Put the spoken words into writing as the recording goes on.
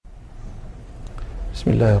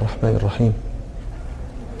بسم الله الرحمن الرحيم.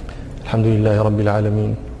 الحمد لله رب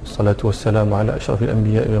العالمين، والصلاة والسلام على أشرف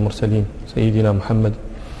الأنبياء والمرسلين سيدنا محمد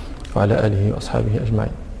وعلى آله وأصحابه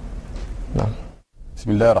أجمعين. نعم.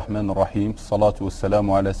 بسم الله الرحمن الرحيم، الصلاة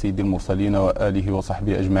والسلام على سيد المرسلين وآله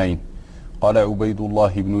وصحبه أجمعين. قال عبيد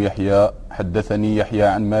الله بن يحيى: حدثني يحيى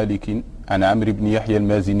عن مالك عن عمرو بن يحيى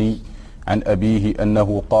المازني عن أبيه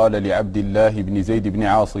أنه قال لعبد الله بن زيد بن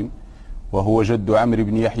عاصم، وهو جد عمرو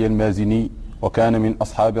بن يحيى المازني وكان من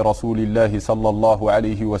أصحاب رسول الله صلى الله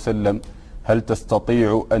عليه وسلم: هل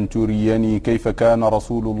تستطيع أن تريني كيف كان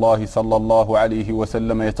رسول الله صلى الله عليه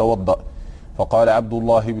وسلم يتوضأ؟ فقال عبد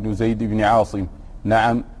الله بن زيد بن عاصم: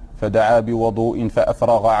 نعم. فدعا بوضوء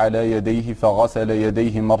فأفرغ على يديه فغسل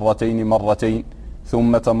يديه مرتين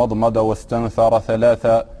ثم تمضمض واستنثر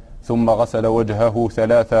ثلاثا ثم غسل وجهه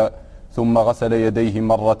ثلاثا ثم غسل يديه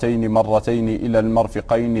مرتين إلى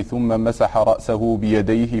المرفقين ثم مسح رأسه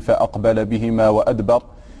بيديه فأقبل بهما وأدبر،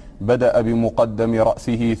 بدأ بمقدم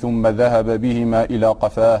رأسه ثم ذهب بهما إلى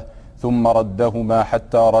قفاه ثم ردهما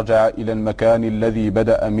حتى رجع إلى المكان الذي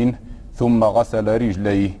بدأ منه ثم غسل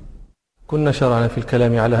رجليه. كنا شرعنا في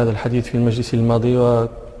الكلام على هذا الحديث في المجلس الماضي،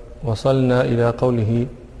 ووصلنا إلى قوله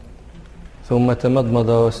ثم تمضمض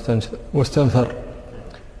واستنثر،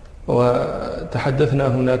 وتحدثنا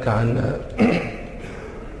هناك عن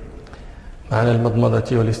معنى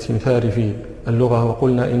المضمضة والاستنثار في اللغة،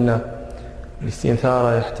 وقلنا إن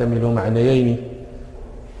الاستنثار يحتمل معنيين: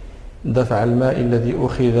 دفع الماء الذي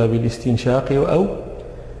أخذ بالاستنشاق، أو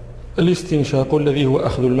الاستنشاق الذي هو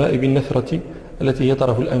أخذ الماء بالنثرة التي هي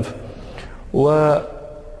طرف الأنف. وقد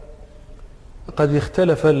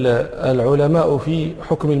اختلف العلماء في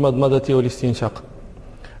حكم المضمضة والاستنشاق،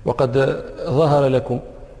 وقد ظهر لكم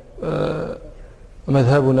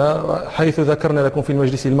مذهبنا حيث ذكرنا لكم في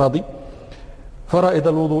المجلس الماضي فرائض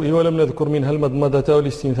الوضوء ولم نذكر منها المضمضة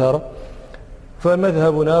والاستنثار.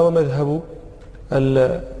 فمذهبنا ومذهب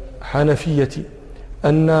الحنفية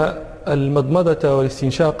أن المضمضة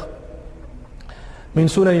والاستنشاق من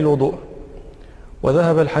سنن الوضوء،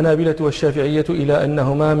 وذهب الحنابلة والشافعية إلى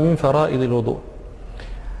أنهما من فرائض الوضوء.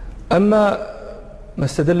 أما ما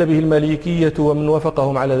استدل به المالكية ومن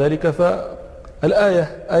وافقهم على ذلك فالآية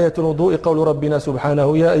آية الوضوء قول ربنا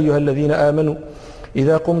سبحانه: يا أيها الذين آمنوا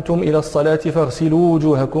إذا قمتم إلى الصلاة فاغسلوا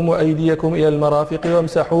وجوهكم وأيديكم إلى المرافق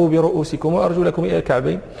وامسحوا برؤوسكم وأرجلكم إلى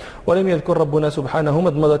الكعبين. ولم يذكر ربنا سبحانه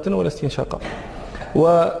مضمضة ولا استنشاقا.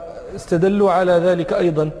 واستدلوا على ذلك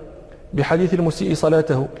أيضا بحديث المسيء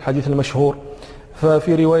صلاته، الحديث المشهور،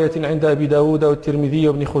 ففي رواية عند أبي داود والترمذي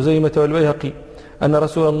وابن خزيمة والبيهقي أن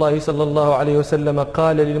رسول الله صلى الله عليه وسلم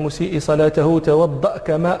قال للمسيء صلاته: توضأ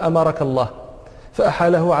كما أمرك الله،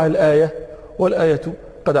 فأحاله على الآية، والآية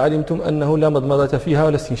قد علمتم أنه لا مضمضة فيها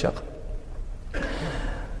ولا استنشاق.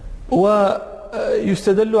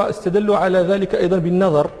 واستدلوا على ذلك أيضا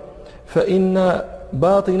بالنظر، فإن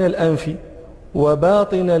باطن الأنف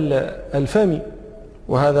وباطن الفم،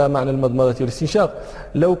 وهذا معنى المضمضة والاستنشاق،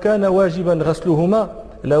 لو كان واجبا غسلهما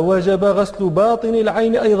لوجب غسل باطن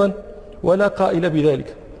العين أيضا، ولا قائل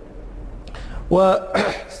بذلك.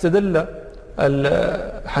 واستدل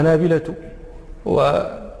الحنابلة،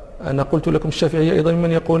 وأنا قلت لكم الشافعية أيضا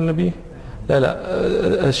ممن يقول النبي لا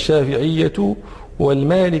الشافعية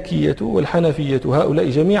والمالكية والحنفية هؤلاء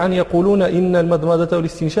جميعا يقولون إن المضمضة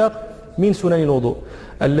والاستنشاق من سنن الوضوء.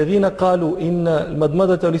 الذين قالوا إن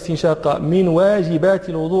المضمضة والاستنشاق من واجبات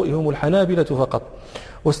الوضوء هم الحنابلة فقط،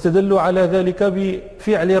 واستدلوا على ذلك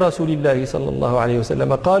بفعل رسول الله صلى الله عليه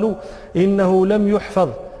وسلم. قالوا إنه لم يحفظ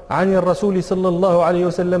عن الرسول صلى الله عليه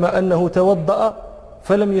وسلم أنه توضأ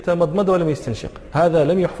فلم يتمضمض ولم يستنشق، هذا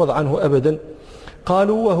لم يحفظ عنه أبدا.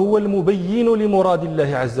 قالوا وهو المبين لمراد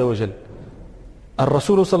الله عز وجل،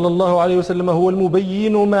 الرسول صلى الله عليه وسلم هو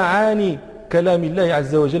المبين معاني كلام الله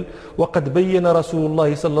عز وجل. وقد بين رسول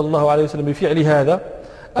الله صلى الله عليه وسلم بفعل هذا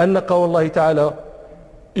أن قول الله تعالى: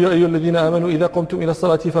 يا أيها الذين آمنوا إذا قمتم إلى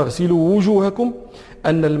الصلاة فاغسلوا وجوهكم،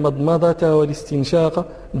 أن المضمضة والاستنشاق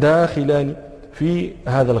داخلان في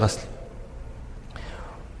هذا الغسل.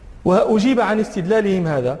 وأجيب عن استدلالهم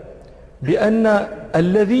هذا بأن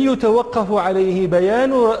الذي يتوقف عليه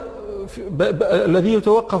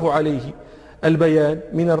البيان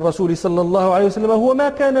من الرسول صلى الله عليه وسلم هو ما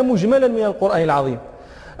كان مجملا من القرآن العظيم.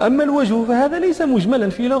 أما الوجه فهذا ليس مجملا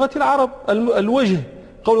في لغة العرب. الوجه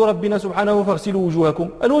قول ربنا سبحانه: فاغسلوا وجوهكم،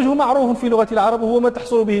 الوجه معروف في لغة العرب هو ما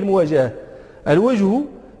تحصل به المواجهة. الوجه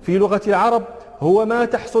في لغة العرب هو ما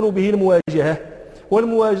تحصل به المواجهة،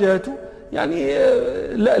 والمواجهة يعني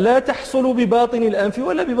لا تحصل بباطن الأنف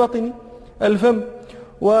ولا بباطن الفم.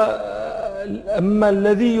 أما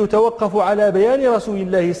الذي يتوقف على بيان رسول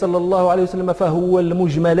الله صلى الله عليه وسلم فهو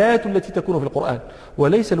المجملات التي تكون في القرآن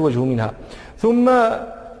وليس الوجه منها. ثم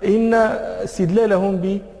إن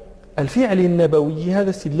استدلالهم بالفعل النبوي هذا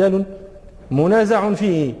استدلال منازع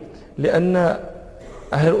فيه، لأن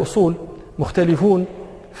أهل الأصول مختلفون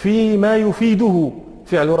فيما يفيده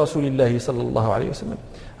فعل رسول الله صلى الله عليه وسلم.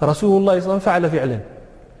 رسول الله صلى الله عليه وسلم فعل فعلا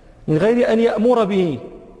من غير أن يأمر به،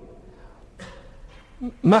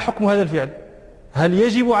 ما حكم هذا الفعل؟ هل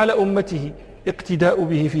يجب على أمته اقتداء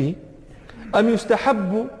به فيه، أم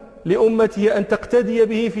يستحب لأمته أن تقتدي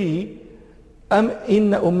به فيه، أم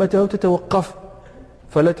إن أمته تتوقف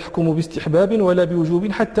فلا تحكم باستحباب ولا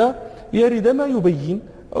بوجوب حتى يرد ما يبين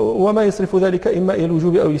وما يصرف ذلك إما إلى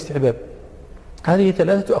الوجوب أو الاستحباب؟ هذه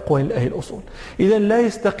ثلاثة أقوال لأهل الأصول. إذن لا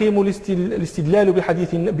يستقيم الاستدلال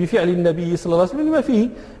بفعل النبي صلى الله عليه وسلم لما فيه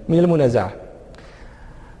من المنازعة.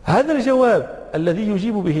 هذا الجواب الذي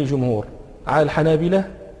يجيب به الجمهور على الحنابلة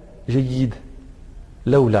جيد،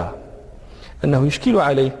 لولا أنه يشكل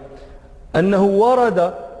عليه أنه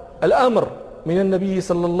ورد الأمر من النبي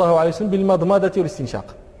صلى الله عليه وسلم بالمضمضة والاستنشاق،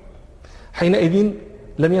 حينئذ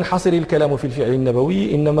لم ينحصر الكلام في الفعل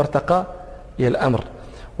النبوي، إنما ارتقى إلى الأمر.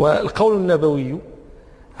 والقول النبوي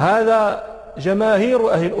هذا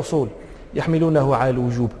جماهير أهل الأصول يحملونه على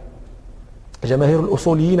الوجوب، جماهير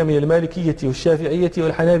الأصوليين من المالكية والشافعية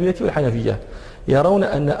والحنابلة والحنفية يرون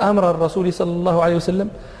أن أمر الرسول صلى الله عليه وسلم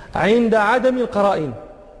عند عدم القرائن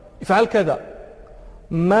افعل كذا،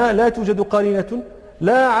 ما لا توجد قرينة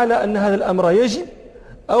لا على أن هذا الأمر يجب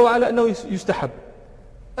أو على أنه يستحب.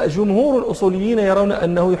 جمهور الأصوليين يرون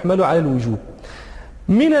أنه يحمل على الوجوب.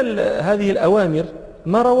 من هذه الأوامر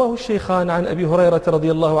ما رواه الشيخان عن أبي هريرة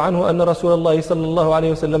رضي الله عنه أن رسول الله صلى الله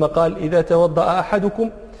عليه وسلم قال: إذا توضأ أحدكم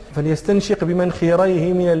فليستنشق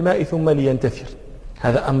بمنخريه من الماء ثم لينتثر.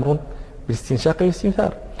 هذا أمر بالاستنشاق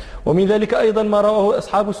والاستنثار. ومن ذلك أيضا ما رواه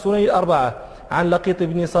أصحاب السنن الأربعة عن لقيط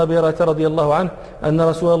بن صابرة رضي الله عنه أن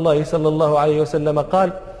رسول الله صلى الله عليه وسلم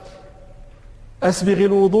قال: أسبغ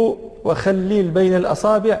الوضوء وخلل بين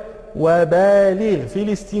الأصابع وبالغ في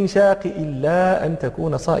الاستنشاق إلا أن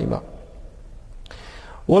تكون صائما.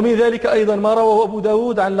 ومن ذلك أيضا ما رواه أبو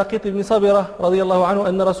داود عن لقيط بن صابرة رضي الله عنه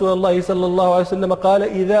أن رسول الله صلى الله عليه وسلم قال: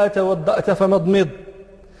 إذا توضأت فمضمض.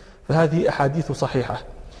 فهذه أحاديث صحيحة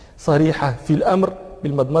صريحة في الأمر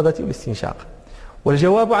بالمضمضة والاستنشاق.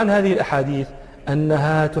 والجواب عن هذه الأحاديث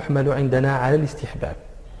أنها تحمل عندنا على الاستحباب.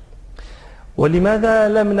 ولماذا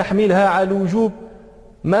لم نحملها على الوجوب؟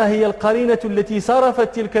 ما هي القرينة التي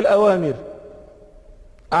صرفت تلك الأوامر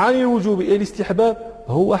عن الوجوب إلى الاستحباب؟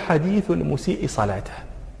 هو حديث المسيء صلاته،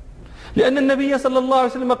 لأن النبي صلى الله عليه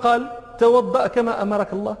وسلم قال: توضأ كما أمرك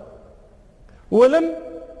الله، ولم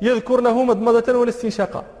يذكر له مضمضة ولا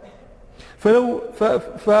استنشاقا.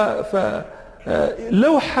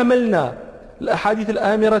 لو حملنا الأحاديث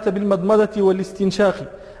الآمرة بالمضمضة والاستنشاق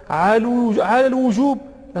على الوجوب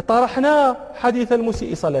لطرحنا حديث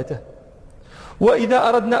المسيء صلاته، وإذا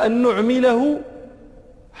أردنا أن نعمله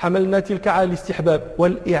حملنا تلك على الاستحباب.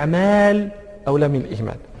 والإعمال أولى من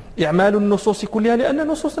الإهمال، إعمال النصوص كلها، لأن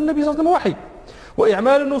نصوص النبي صلى الله عليه وسلم وحي،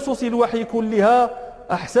 وإعمال النصوص الوحي كلها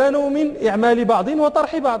أحسن من إعمال بعض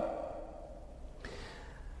وطرح بعض.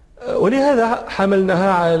 ولهذا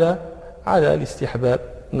حملناها على الاستحباب.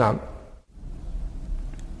 نعم.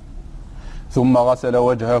 ثم غسل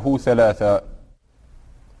وجهه ثلاثا.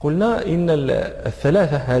 قلنا إن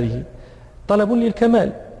الثلاثة هذه طلب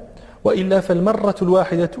للكمال، وإلا فالمرة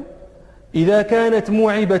الواحدة إذا كانت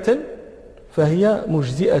موعبة فهي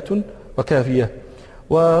مجزئة وكافية.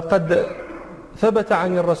 وقد ثبت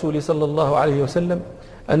عن الرسول صلى الله عليه وسلم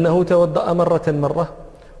أنه توضأ مرة،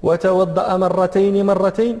 وتوضأ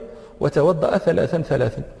مرتين، وتوضأ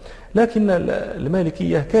ثلاثا. لكن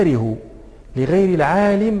المالكية كرهوا لغير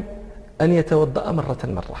العالم أن يتوضأ مرة.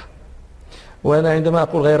 وأنا عندما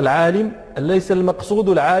أقول غير العالم ليس المقصود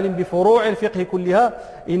العالم بفروع الفقه كلها،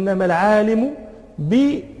 إنما العالم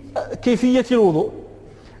بكيفية الوضوء.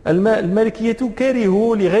 المالكية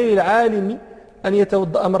كرهوا لغير العالم أن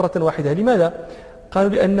يتوضأ مرة واحدة. لماذا؟ قالوا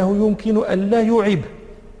لأنه يمكن أن لا يعب،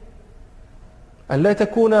 أن لا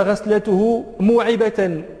تكون غسلته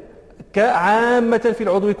موعبة كعامة في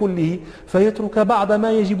العضو كله، فيترك بعض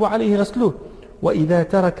ما يجب عليه غسله. وإذا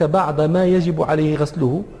ترك بعض ما يجب عليه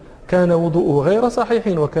غسله كان وضوءه غير صحيح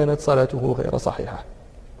وكانت صلاته غير صحيحة.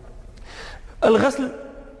 الغسل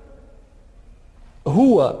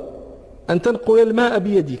هو أن تنقل الماء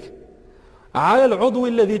بيدك على العضو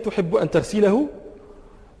الذي تحب أن تغسله،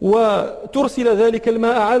 وترسل ذلك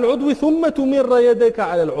الماء على العضو ثم تمر يدك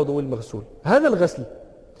على العضو المغسول. هذا الغسل.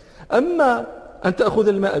 أما أن تأخذ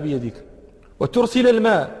الماء بيدك وترسل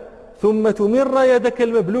الماء ثم تمر يدك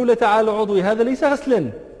المبلولة على العضو، هذا ليس غسلا،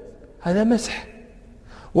 هذا مسح.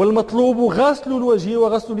 والمطلوب غسل الوجه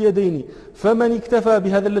وغسل اليدين، فمن اكتفى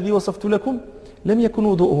بهذا الذي وصفت لكم لم يكن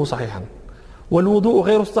وضوءه صحيحا. والوضوء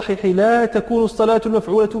غير الصحيح لا تكون الصلاة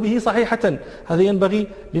المفعولة به صحيحة. هذا ينبغي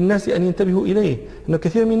للناس أن ينتبهوا إليه، أن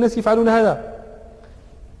كثير من الناس يفعلون هذا،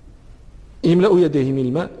 يملأ يديه من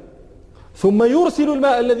الماء ثم يرسل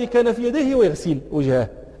الماء الذي كان في يديه ويغسل وجهه.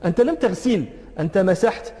 أنت لم تغسل، أنت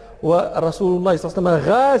مسحت. ورسول الله صلى الله عليه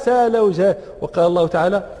وسلم غسل وجهه، وقال الله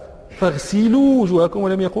تعالى فاغسلوا وجوهكم،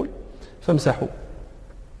 ولم يقل فامسحوا.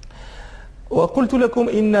 وقلت لكم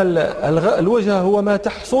إن الوجه هو ما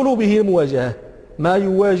تحصل به المواجهة، ما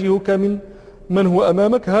يواجهك من هو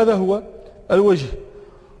أمامك، هذا هو الوجه.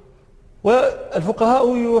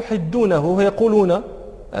 والفقهاء يحدونه ويقولون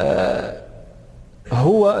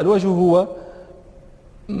هو الوجه هو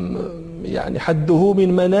يعني حده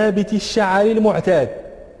من منابت الشعر المعتاد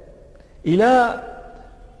إلى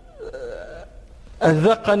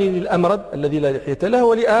الذقن للأمرد الذي لا لحية له،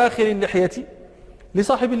 ولآخر اللحية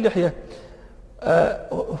لصاحب اللحية.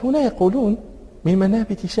 هنا يقولون من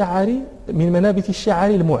منابت الشعر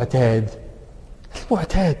المعتاد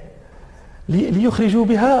ليخرجوا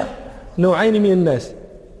بها نوعين من الناس،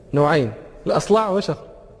 نوعين، الأصلع وشر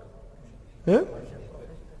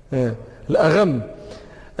الأغم،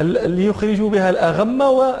 ليخرجوا بها الأغم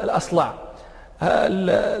والأصلع.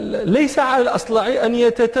 ليس على الأصلع أن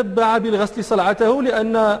يتتبع بالغسل صلعته،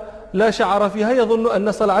 لأن لا شعر فيها يظن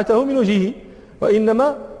أن صلعته من وجهه،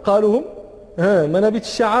 وإنما قالوا هم منابت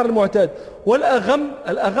الشعر المعتاد.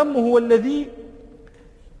 والأغم هو الذي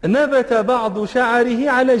نبت بعض شعره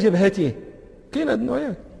على جبهته، كاين هذا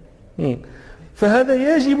النوعين.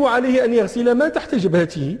 فهذا يجب عليه أن يغسل ما تحت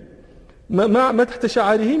جبهته، ما تحت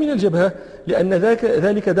شعره من الجبهة، لأن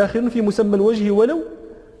ذلك داخل في مسمى الوجه ولو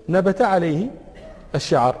نبت عليه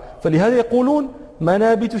الشعر. فلهذا يقولون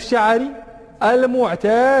منابت الشعر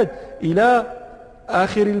المعتاد إلى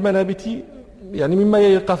آخر المنابت، يعني مما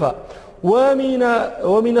يلي القفاء،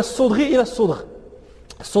 ومن الصدغ إلى الصدغ.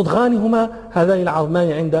 الصدغان هما هذان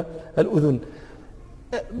العظمان عند الأذن.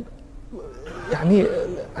 يعني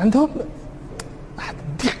عندهم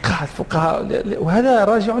دقة الفقهاء، وهذا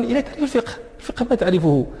راجع إلى تعريف الفقه. الفقه ما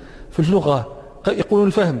تعرفه في اللغة، يقولون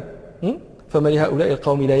الفهم، فما لهؤلاء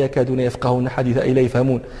القوم لا يكادون يفقهون حديثا أي لا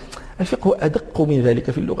يفهمون. الفقه أدق من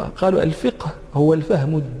ذلك في اللغة. قالوا الفقه هو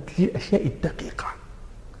الفهم للأشياء الدقيقة.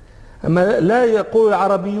 أما لا يقول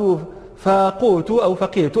العربي فقهت أو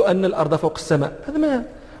فقهت أن الأرض فوق السماء، هذا ما،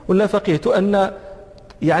 ولا فقهت أن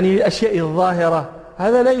يعني الأشياء الظاهرة،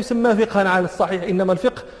 هذا لا يسمى فقها على الصحيح. إنما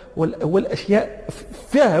الفقه هو الأشياء،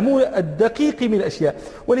 فهم الدقيق من الأشياء.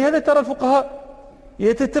 ولهذا ترى الفقهاء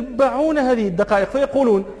يتتبعون هذه الدقائق،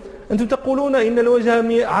 فيقولون أنتم تقولون إن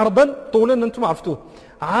الوجه عرضا طولا، أنتم عرفتوه،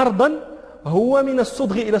 عرضا هو من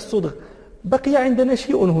الصدغ إلى الصدغ. بقي عندنا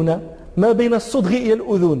شيء هنا ما بين الصدغ إلى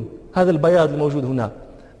الأذن، هذا البياض الموجود هنا،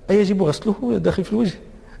 أيجب غسله داخل في الوجه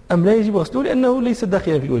أم لا يجب غسله لأنه ليس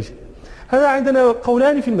داخلا في الوجه؟ هذا عندنا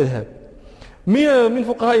قولان في المذهب. من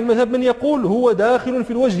فقهاء المذهب من يقول هو داخل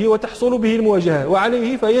في الوجه وتحصل به المواجهة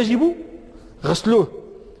وعليه فيجب غسله،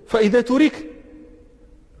 فإذا ترك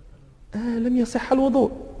لم يصح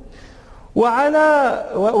الوضوء.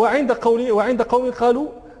 وعند قوم قالوا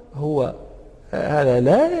هو هذا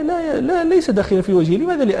لا ليس داخلا في الوجه.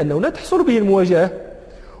 لماذا؟ لأنه لا تحصل به المواجهة،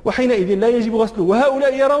 وحينئذ لا يجب غسله.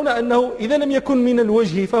 وهؤلاء يرون أنه إذا لم يكن من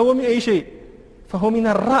الوجه فهو من أي شيء؟ فهو من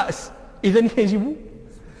الرأس، إذن يجب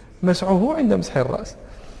مسحه عند مسح الرأس.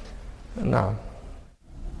 نعم.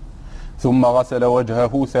 ثم غسل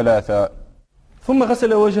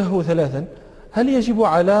وجهه ثلاثا. هل يجب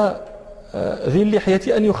على ذي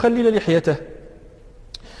اللحية أن يخلل لحيته؟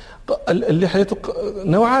 اللحية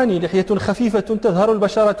نوعان، لحية خفيفة تظهر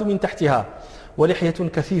البشرة من تحتها، ولحية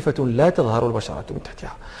كثيفة لا تظهر البشرة من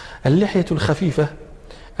تحتها. اللحية الخفيفة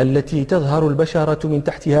التي تظهر البشرة من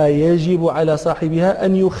تحتها يجب على صاحبها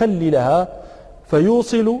أن يخللها،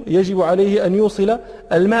 يجب عليه أن يوصل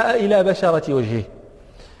الماء إلى بشرة وجهه،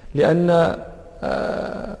 لأن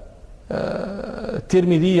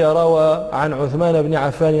الترمذي روى عن عثمان بن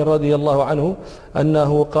عفان رضي الله عنه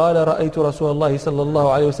أنه قال رأيت رسول الله صلى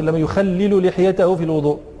الله عليه وسلم يخلل لحيته في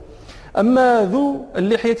الوضوء. أما ذو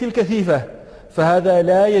اللحية الكثيفة فهذا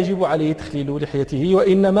لا يجب عليه تخليل لحيته،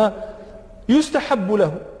 وإنما يستحب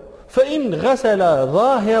له، فإن غسل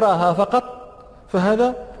ظاهرها فقط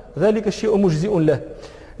فهذا ذلك الشيء مجزئ له.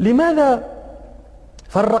 لماذا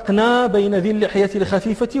فرقنا بين ذي اللحية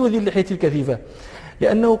الخفيفة وذي اللحية الكثيفة؟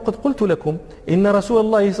 لأنه قد قلت لكم إن رسول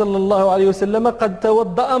الله صلى الله عليه وسلم قد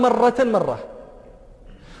توضأ مرة،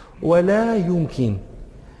 ولا يمكن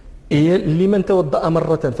لمن توضأ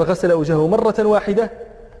مرة فغسل وجهه مرة واحدة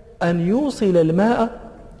أن يوصل الماء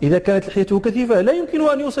إذا كانت لحيته كثيفة، لا يمكن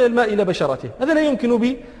أن يوصل الماء إلى بشرته، هذا لا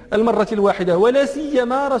يمكن بالمرة الواحدة، ولا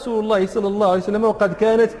سيما رسول الله صلى الله عليه وسلم وقد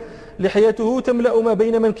كانت لحيته تملأ ما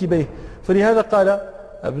بين منكبيه. فلهذا قال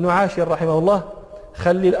ابن عاشر رحمه الله: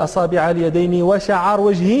 خلي الأصابع اليدين وشعر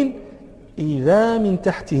وجه إذا من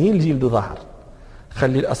تحته الجلد ظهر.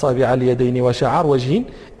 خلي الأصابع اليدين وشعر وجه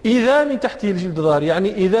إذا من تحته الجلد ظهر،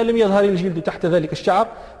 يعني إذا لم يظهر الجلد تحت ذلك الشعر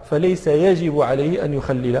فليس يجب عليه أن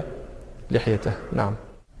يخلل لحيته. نعم.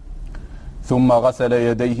 ثم غسل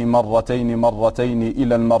يديه مرتين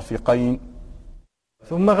إلى المرفقين.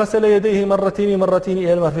 ثم غسل يديه مرتين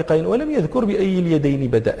إلى المرفقين، ولم يذكر بأي اليدين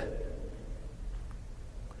بدأ،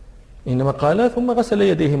 إنما قال ثم غسل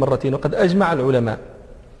يديه مرتين. وقد أجمع العلماء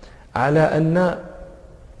على أن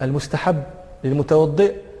المستحب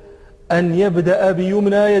للمتوضئ أن يبدأ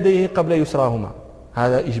بيمنى يديه قبل يسراهما،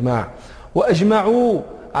 هذا إجماع. وأجمعوا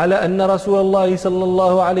على أن رسول الله صلى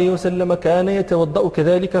الله عليه وسلم كان يتوضأ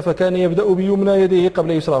كذلك، فكان يبدأ بيمنى يديه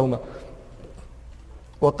قبل يسراهما.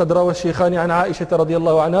 وقد روى الشيخان عن عائشة رضي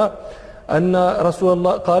الله عنها أن رسول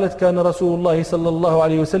الله قالت: كان رسول الله صلى الله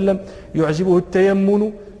عليه وسلم يعجبه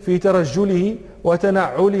التيمن في ترجله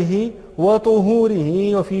وتنعله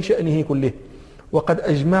وطهوره وفي شأنه كله. وقد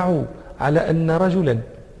أجمعوا على أن رجلا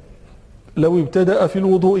لو ابتدأ في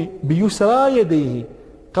الوضوء بيسرى يديه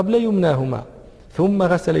قبل يمناهما ثم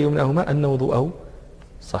غسل يمناهما أن وضوءه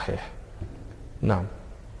صحيح. نعم.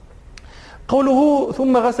 قوله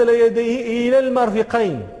ثم غسل يديه إلى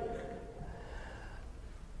المرفقين،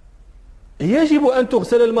 يجب أن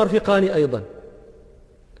تغسل المرفقان أيضا،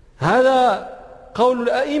 هذا قول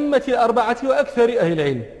الأئمة الأربعة وأكثر أهل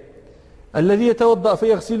العلم. الذي يتوضأ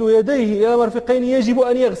فيغسل يديه إلى المرفقين يجب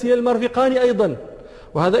أن يغسل المرفقان أيضا،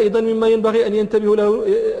 وهذا أيضا مما ينبغي أن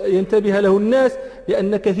ينتبه له الناس،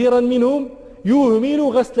 لأن كثيرا منهم يهمل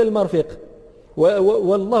غسل المرفق.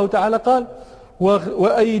 والله تعالى قال: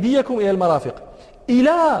 وأيديكم إلى المرافق.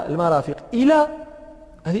 إلى المرافق، إلى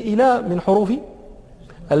هذه إلى من حروف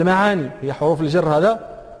المعاني، هي حروف الجر، هذا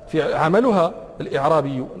في عملها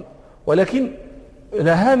الإعرابي، ولكن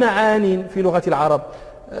لها معاني في لغة العرب.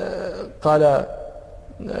 قال: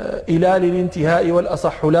 إلى للانتهاء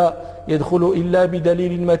والأصح لا يدخل إلا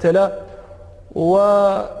بدليل مثلا،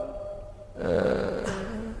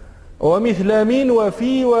 ومثل من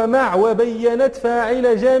وفي ومع وبينت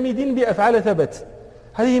فاعل جامد بأفعال ثبت.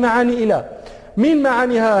 هذه معاني إلى. من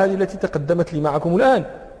معانيها هذه التي تقدمت لي معكم الآن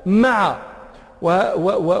مع،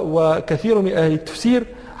 وكثير من أهل التفسير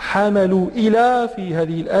حملوا إلى في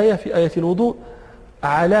هذه الآية في آية الوضوء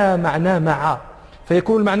على معنى مع،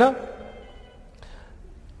 فيكون المعنى: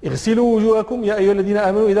 اغسلوا وجوهكم يا أيها الذين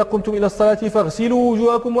آمنوا إذا قمتم إلى الصلاة فاغسلوا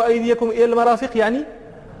وجوهكم وأيديكم إلى المرافق، يعني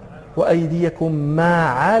وأيديكم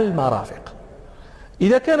مع المرافق.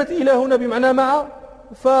 إذا كانت إلى هنا بمعنى مع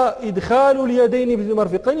فإدخال اليدين في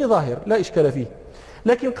المرفقين ظاهر لا إشكال فيه،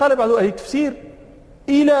 لكن قال بعض أهل التفسير: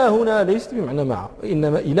 إلى هنا ليست بمعنى مع،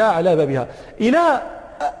 إنما إلى على بابها. إلى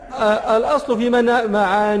الأصل في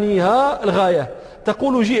معانيها الغاية،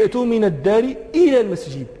 تقول: جئت من الدار إلى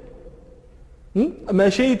المسجد،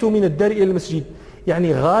 مشيت من الدار إلى المسجد،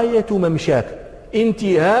 يعني غاية ممشاك،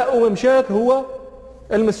 انتهاء ممشاك هو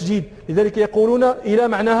المسجد، لذلك يقولون إلى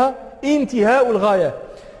معناها انتهاء الغاية.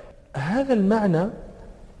 هذا المعنى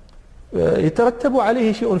يترتب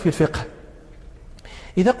عليه شيء في الفقه.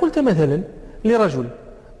 إذا قلت مثلا لرجل: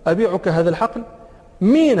 أبيعك هذا الحقل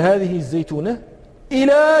من هذه الزيتونة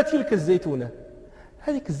إلى تلك الزيتونة،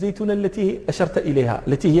 هذه الزيتونة التي أشرت إليها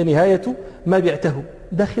التي هي نهاية ما بعته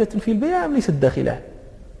داخلة في البيع أم ليست داخلة؟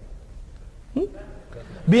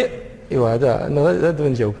 أيوة، هذا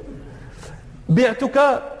نجاوب. بعتك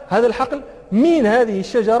هذا الحقل من هذه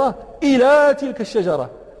الشجرة إلى تلك الشجرة،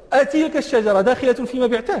 أتلك الشجرة داخلة فيما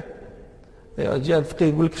بعته؟ جاء الفقيه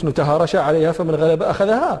يقول لك شنو: تهارش عليها فمن غلب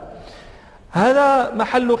أخذها. هذا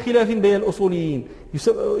محل خلاف بين الأصوليين،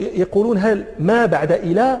 يقولون: هل ما بعد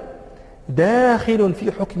إلى داخل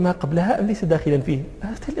في حكم ما قبلها أم ليس داخلا فيه؟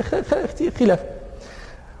 خلاف.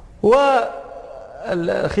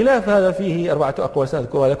 والخلاف هذا فيه 4 أقوال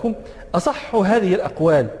سأذكرها لكم. أصح هذه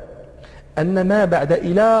الأقوال أن ما بعد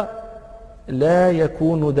إلى لا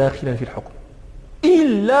يكون داخلا في الحكم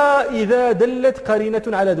إلا إذا دلت قرينة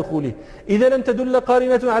على دخوله. إذا لم تدل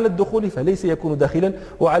قرينة على الدخول فليس يكون داخلا،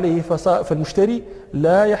 وعليه فالمشتري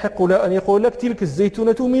لا يحق له أن يقول لك: تلك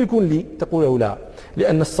الزيتونة ملك لي، تقول له لا،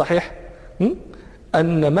 لأن الصحيح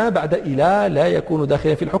أن ما بعد إلى لا يكون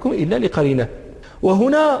داخلا في الحكم إلا لقرينة.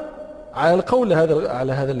 وهنا على القول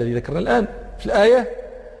على هذا الذي ذكرنا الآن في الآية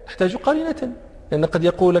يحتاج قرينة، لأن قد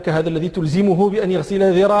يقول لك هذا الذي تلزمه بأن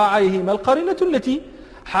يغسل ذراعيه، ما القرينة التي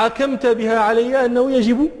حاكمت بها علي أنه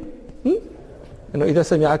يجب أنه إذا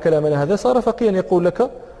سمع كلامنا هذا صار فقيا. يقول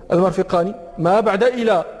لك المرفقاني ما بعد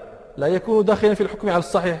إلى لا يكون داخلا في الحكم على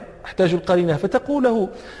الصحيح، احتاج القرينة. فتقول له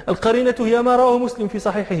القرينة هي ما رواه مسلم في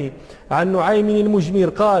صحيحه عن نعيم المجمير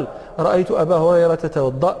قال رأيت أبا هريرة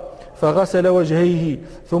توضأ فغسل وجهيه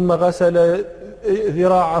ثم غسل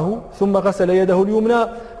ذراعه ثم غسل يده اليمنى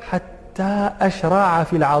حتى أشرع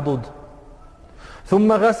في العضد،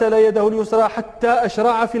 ثم غسل يده اليسرى حتى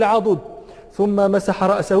أشرع في العضد، ثم مسح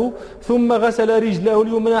رأسه، ثم غسل رجله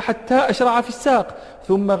اليمنى حتى أشرع في الساق،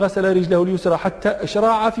 ثم غسل رجله اليسرى حتى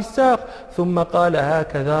أشرع في الساق، ثم قال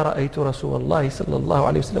هكذا رأيت رسول الله صلى الله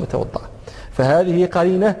عليه وسلم توضأ. فهذه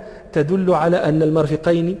قرينة تدل على أن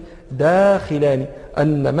المرفقين داخلان،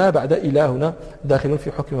 أن ما بعد إلى هنا داخل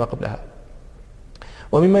في حكم ما قبلها.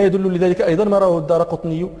 ومما يدل لذلك أيضا ما رواه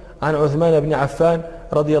الدارقطني عن عثمان بن عفان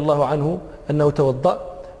رضي الله عنه أنه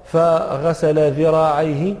توضأ فغسل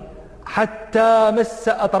ذراعيه حتى مس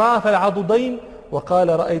أطراف العضدين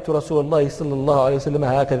وقال رأيت رسول الله صلى الله عليه وسلم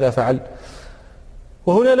هكذا فعل.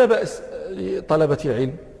 وهنا لا بأس لطلبة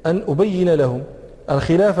العلم أن أبين لهم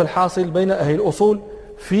الخلاف الحاصل بين أهل الأصول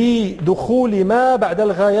في دخول ما بعد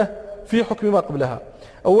الغاية في حكم ما قبلها.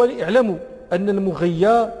 أولا اعلموا أن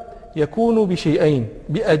المغيى يكون بشيئين،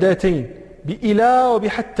 بأداتين، بإلى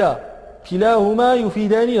وبحتى، كلاهما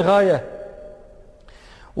يفيدان الغاية.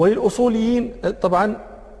 وللأصوليين طبعا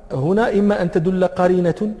هنا إما أن تدل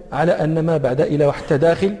قرينة على أن ما بعد إلى وحتى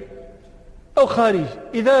داخل أو خارج.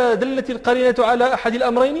 إذا دلت القرينة على أحد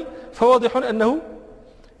الأمرين فواضح أنه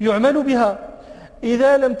يعمل بها.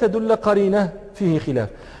 إذا لم تدل قرينة فيه خلاف.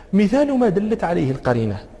 مثال ما دلت عليه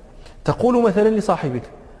القرينة، تقول مثلا لصاحبك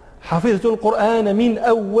حفظت القرآن من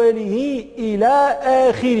أوله إلى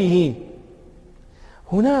آخره.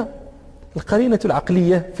 هنا القرينة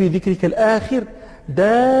العقلية في ذكرك الآخر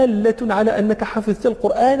دالة على أنك حفظت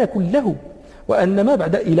القرآن كله، وأن ما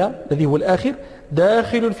بعد إلى الذي هو الآخر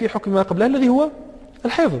داخل في حكم ما قبله الذي هو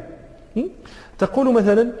الحفظ. تقول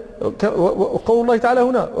مثلا وقول الله تعالى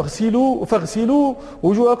هنا فاغسلوا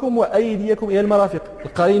وجوهكم وأيديكم إلى المرافق.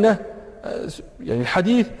 القرينة يعني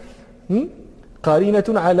الحديث قرينة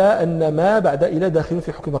على أن ما بعد إلى داخل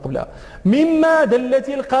في حكم ما قبلها. مما دلت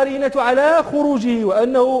القرينة على خروجه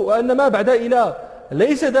وأن ما بعد إلى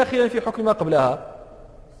ليس داخلا في حكم ما قبلها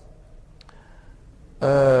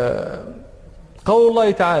قول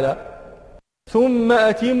الله تعالى ثم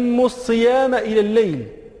أتموا الصيام إلى الليل.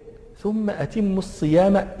 ثم أتموا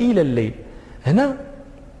الصيام إلى الليل. هنا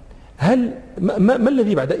هل ما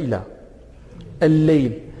الذي بعد إلى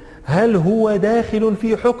الليل؟ هل هو داخل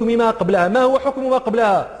في حكم ما قبلها؟ ما هو حكم ما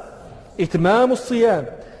قبلها؟ إتمام الصيام.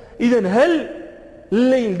 إذن هل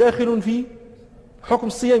الليل داخل في حكم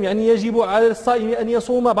الصيام؟ يعني يجب على الصائم أن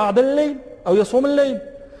يصوم بعض الليل أو يصوم الليل؟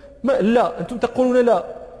 لا، أنتم تقولون لا.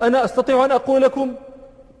 أنا أستطيع أن أقول لكم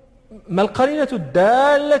ما القرينة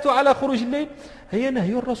الدالة على خروج الليل؟ هي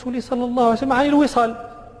نهي الرسول صلى الله عليه وسلم عن الوصال.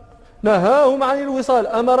 نهاهم عن الوصال،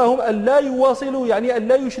 أمرهم أن لا يواصلوا، يعني أن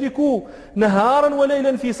لا يشركوا نهارا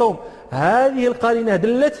وليلا في صوم. هذه القرينة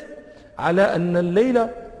دلت على أن الليل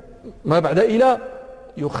ما بعد إلى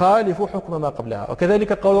يخالف حكم ما قبلها.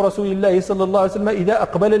 وكذلك قول رسول الله صلى الله عليه وسلم إذا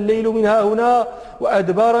أقبل الليل من ها هنا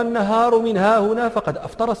وأدبر النهار من ها هنا فقد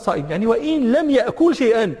أفطر الصائم، يعني وإن لم يأكل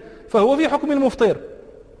شيئا فهو في حكم المفطر.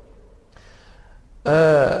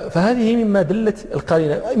 فهذه مما دلت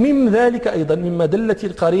القرينة. من ذلك أيضا مما دلت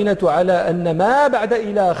القرينة على أن ما بعد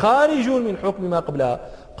إلى خارج من حكم ما قبلها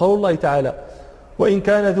قول الله تعالى وإن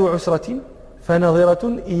كان ذو عسرة فنظرة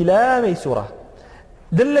إلى ميسورة.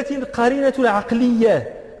 دلت القرينة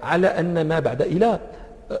العقلية على أن ما بعد إلى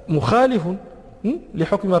مخالف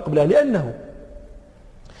لحكم ما قبلها، لأنه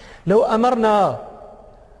لو أمرنا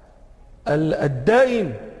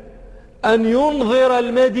الدائن أن ينظر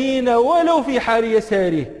المدين ولو في حال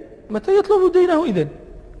يساره متى يطلب دينه إذن؟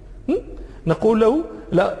 نقول له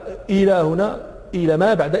لا، إلى هنا إلى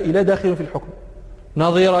ما بعد إلى داخل في الحكم،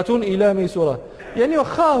 نظيرة إلى ميسورة. يعني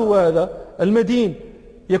وخاه هذا المدين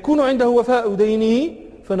يكون عنده وفاء دينه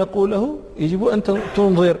فنقول له يجب أن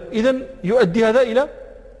تنظر. إذن يؤدي هذا إلى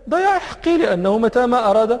ضياع حقه، لأنه متى ما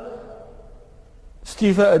أراد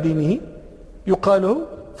استيفاء دينه يقال له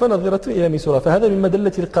فنظرة إلى ميسورة. فهذا مما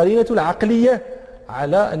دلت القرينة العقلية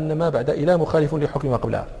على أن ما بعد إلى مخالف لحكم ما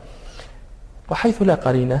قبلها. وحيث لا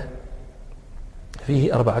قرينة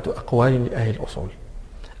فيه 4 أقوال لأهل الأصول.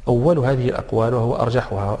 أول هذه الأقوال وهو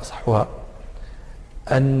أرجحها وأصحها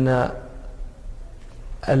أن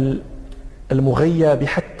المغيى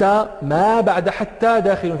بحتى ما بعد حتى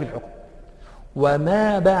داخل في الحكم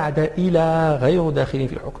وما بعد إلى غير داخل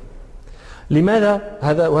في الحكم. لماذا؟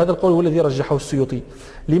 وهذا القول هو الذي رجحه السيوطي.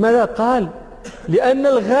 لماذا قال لأن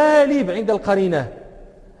الغالب عند القرينة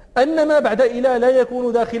أن ما بعد إلى لا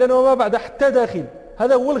يكون داخلا وما بعد حتى داخل،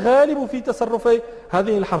 هذا هو الغالب في تصرف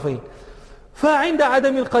هذين الحرفين. فعند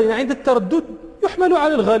عدم القرينة عند التردد يحمل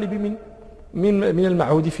على الغالب من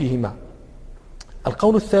المعهود فيهما.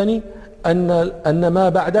 القول الثاني أن ما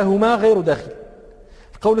بعدهما غير داخل.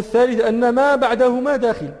 القول الثالث أن ما بعدهما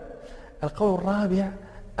داخل. القول الرابع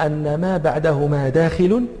أن ما بعدهما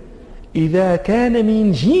داخل إذا كان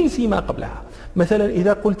من جنس ما قبلها. مثلا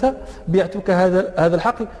إذا قلت بعتك هذا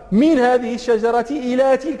الحقل من هذه الشجرة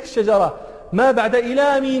إلى تلك الشجرة، ما بعد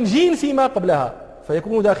إلى من جنس ما قبلها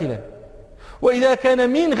فيكون داخلا. وإذا كان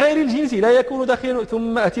من غير الجنس لا يكون داخلا.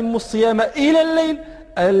 ثم أتم الصيام إلى الليل،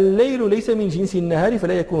 الليل ليس من جنس النهار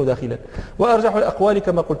فلا يكون داخلا. وأرجح الأقوال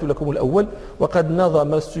كما قلت لكم الأول، وقد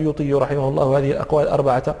نظم السيوطي رحمه الله هذه الأقوال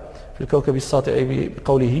الأربعة في الكوكب الساطع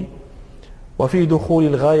بقوله: وفي دخول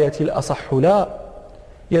الغاية الأصح لا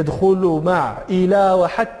يدخل مع إلى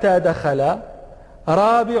وحتى دخل،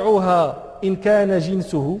 رابعها إن كان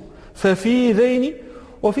جنسه ففي ذين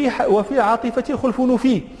وفي عاطفة الخلف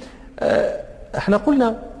نفي. احنا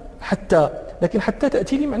قلنا حتى، لكن حتى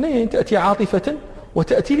تأتي لمعنى يعني تأتي عاطفة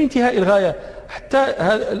وتأتي لانتهاء الغاية. حتى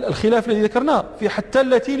الخلاف الذي ذكرناه في حتى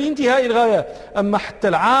التي لانتهاء الغاية. أما حتى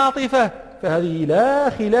العاطفة فهذه لا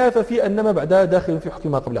خلاف في أن ما بعدها داخل في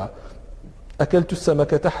حكم ما قبلها. أكلت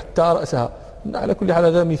السمكة حتى رأسها. على كل حال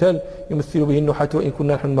هذا مثال يمثل به النحاة، وإن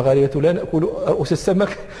كنا نحن المغاربة لا نأكل رؤوس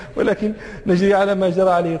السمك ولكن نجري على ما جرى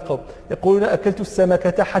عليه القوم. يقولون أكلت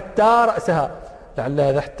السمكة حتى رأسها، لعل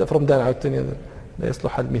هذا حتى في رمضان عاودتني لا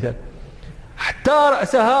يصلح هذا المثال. حتى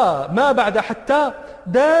رأسها ما بعد حتى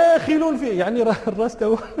داخل فيه، يعني الرأس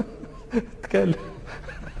تو تكلم.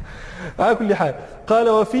 على كل حال قال: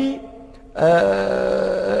 وفي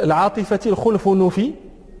العاطفة الخلف نفي.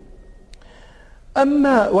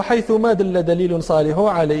 أما وحيث ما دل دليل صالح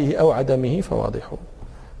عليه أو عدمه فواضح.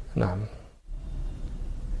 نعم.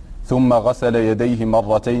 ثم غسل يديه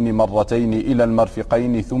مرتين إلى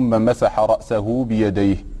المرفقين ثم مسح رأسه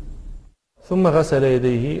بيديه. ثم غسل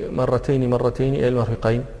يديه مرتين إلى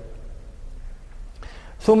المرفقين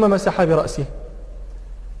ثم مسح برأسه.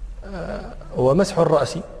 ومسح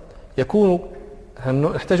الرأس يكون،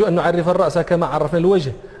 نحتاج أن نعرف الرأس كما عرفنا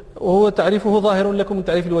الوجه، وهو تعريفه ظاهر لكم من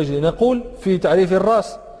تعريف الوجه. نقول في تعريف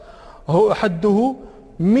الرأس هو حده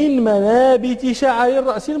من منابت شعر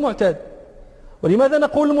الرأس المعتاد. ولماذا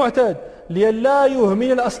نقول المعتاد؟ لئلا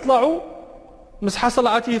يهمل الأصلع مسح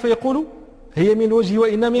صلعته فيقول هي من الوجه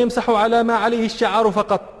وإنما يمسح على ما عليه الشعر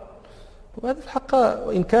فقط. وهذا الحق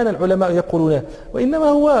وإن كان العلماء يقولونه، وإنما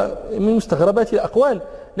هو من مستغربات الأقوال،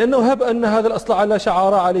 لأنه هب أن هذا الأصلع لا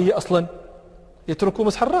شعر عليه أصلا يترك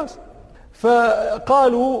مسح الرأس.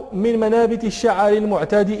 فقالوا من منابت الشعر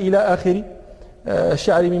المعتاد إلى آخر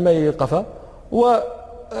الشعر مما يلقفه.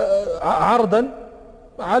 وعرضا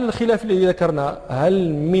على الخلاف الذي ذكرنا،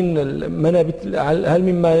 هل من المنابت، هل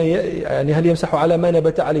مما يعني هل يمسح على ما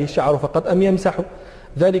نبت عليه الشعر فقط أم يمسح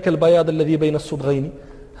ذلك البياض الذي بين الصدغين؟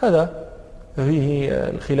 هذا فيه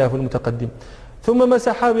الخلاف المتقدم. ثم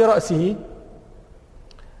مسح برأسه.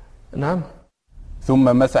 نعم.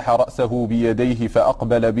 ثم مسح رأسه بيديه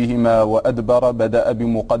فأقبل بهما وأدبر، بدأ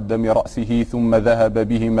بمقدم رأسه ثم ذهب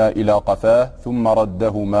بهما إلى قفاه ثم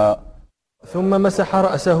ردهما. ثم مسح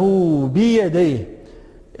رأسه بيديه.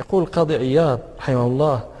 يقول القاضي عياض رحمه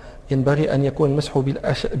الله: ينبغي أن يكون المسح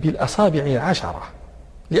بالأصابع 10،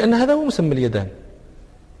 لأن هذا هو مسمى اليدان.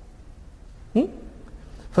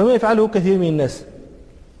 فما يفعله كثير من الناس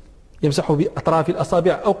يمسح بأطراف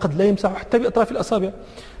الأصابع، أو قد لا يمسح حتى بأطراف الأصابع.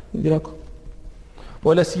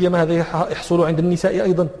 ولا سيما هذا يحصل عند النساء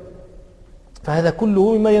أيضا. فهذا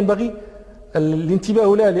كله مما ينبغي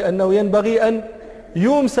الانتباه له، لأنه ينبغي أن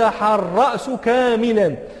يمسح الرأس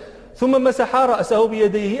كاملا. ثم مسح رأسه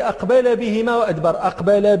بيديه، أقبل بهما وأدبر،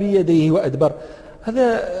 أقبل بيديه وأدبر.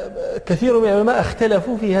 هذا كثير من العلماء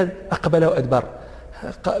اختلفوا في هذا أقبل وأدبر،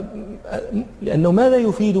 لأنه ماذا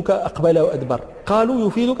يفيدك أقبل وأدبر؟ قالوا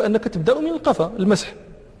يفيدك أنك تبدأ من القفا، المسح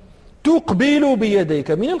تقبل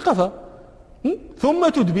بيديك من القفا ثم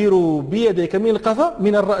تدبر بيديك من القفا،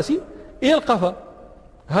 من الرأس إلى القفا.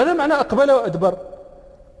 هذا معنى أقبل وأدبر.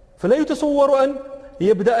 فلا يتصور أن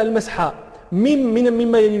يبدأ المسح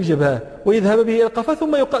مما يلي الجبهة ويذهب به إلى القفا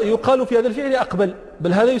ثم يقال في هذا الفعل أقبل،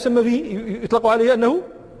 بل هذا يسمى به، يطلق عليه أنه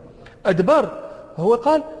أدبر. هو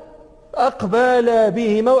قال أقبل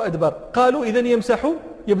بهما وأدبر. قالوا إذن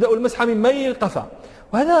يبدأ المسح من ميل القفا.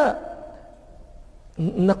 وهذا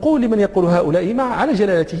نقول لمن يقول هؤلاء على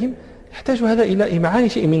جلالتهم يحتاج هذا إلى إمعان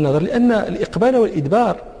شيء من النظر، لأن الإقبال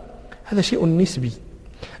والإدبار هذا شيء نسبي.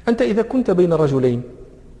 أنت إذا كنت بين رجلين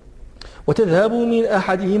وتذهب من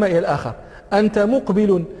أحدهما إلى الآخر، أنت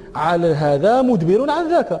مقبل على هذا مدبر عن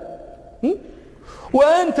ذاك،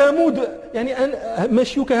 وأنت يعني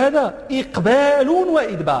مشيك هذا إقبال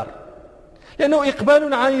وإدبار، لأنه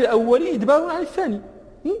إقبال عن الأول إدبار عن الثاني.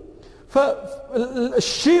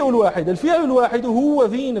 فالشيء الواحد الفعل الواحد هو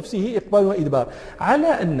في نفسه إقبال وإدبار، على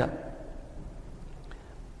أن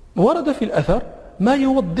ورد في الأثر ما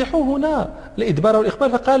يوضح هنا الإدبار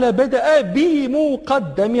والإقبال، فقال بدأ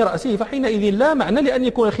بمقدم رأسه، فحينئذ لا معنى لأن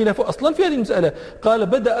يكون الخلاف أصلا في هذه المسألة. قال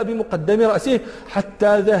بدأ بمقدم رأسه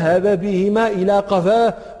حتى ذهب بهما إلى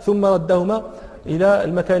قفاه ثم ردهما إلى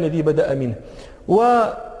المكان الذي بدأ منه.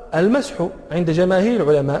 والمسح عند جماهير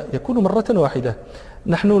العلماء يكون مرة واحدة.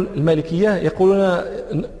 نحن المالكية يقولون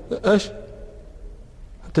ايش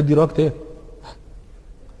تديروا هكذا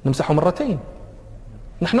نمسح مرتين،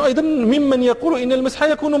 نحن أيضا ممن يقول إن المسح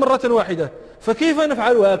يكون مرة واحدة، فكيف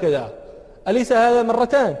نفعل هكذا؟ أليس هذا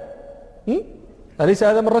مرتان؟ أليس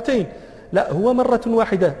هذا مرتين؟ لا، هو مرة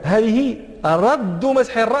واحدة. هذه رد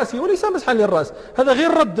مسح الرأس وليس مسحا للرأس، هذا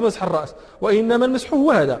غير رد مسح الرأس، وإنما المسح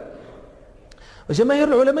هو هذا. وجماهير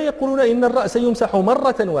العلماء يقولون إن الرأس يمسح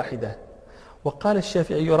مرة واحدة. وقال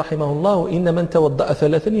الشافعي رحمه الله إن من توضأ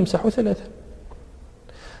ثلاثا يمسح ثلاثا.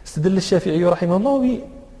 استدل الشافعي رحمه الله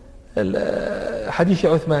بحديث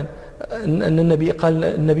عثمان أن النبي قال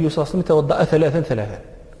النبي صلى الله عليه وسلم توضأ ثلاثا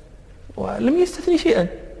ولم يستثني شيئا،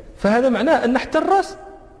 فهذا معناه أن حتى الرأس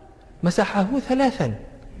مسحه ثلاثا.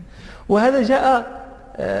 وهذا جاء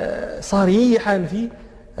صريحا في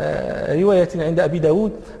رواية عند أبي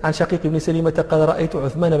داود عن شقيق بن سليمة قال رأيت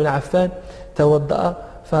عثمان بن عفان توضأ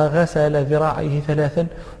فغسل ذراعيه ثلاثا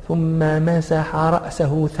ثم مسح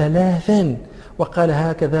رأسه ثلاثا وقال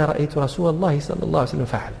هكذا رأيت رسول الله صلى الله عليه وسلم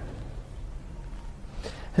فعل.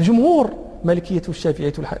 الجمهور مالكية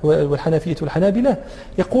والشافعية والحنفية والحنابلة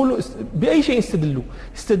يقول بأي شيء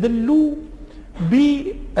استدلوا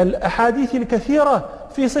بالأحاديث الكثيرة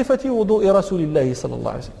في صفة وضوء رسول الله صلى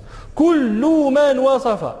الله عليه وسلم. كل من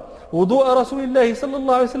وصف وضوء رسول الله صلى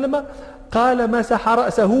الله عليه وسلم قال مسح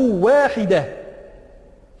رأسه واحدة.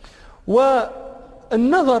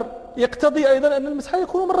 والنظر يقتضي أيضا أن المسح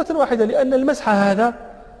يكون مرة واحدة، لأن المسح هذا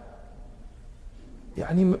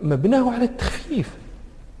يعني مبناه على التخفيف،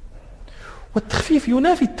 والتخفيف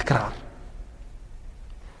ينافي التكرار.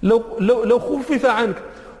 لو خفف عنك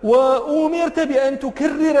وأمرت بأن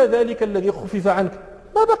تكرر ذلك الذي خفف عنك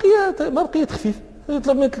ما بقي تخفيف،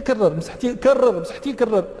 يطلب منك تكرر مسحتي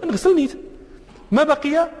كرر نغسل نيت، ما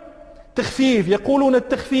بقي تخفيف. يقولون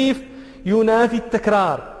التخفيف ينافي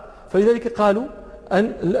التكرار، فلذلك قالوا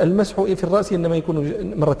أن المسح في الرأس إنما يكون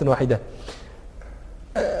مرة واحدة.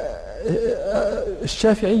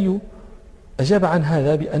 الشافعي أجاب عن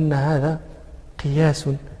هذا بأن هذا قياس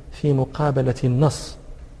في مقابلة النص،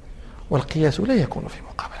 والقياس لا يكون في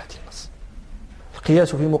مقابلة النص.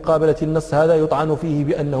 القياس في مقابلة النص هذا يطعن فيه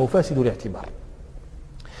بأنه فاسد الاعتبار.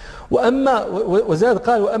 وزاد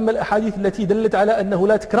قال وأما الأحاديث التي دلت على أنه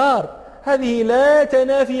لا تكرار هذه لا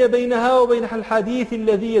تنافي بينها وبين الحديث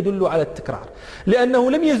الذي يدل على التكرار،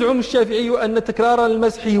 لأنه لم يزعم الشافعي أن تكرار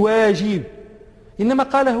المسح واجب، إنما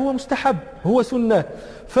قال هو مستحب هو سنة،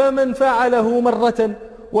 فمن فعله مرة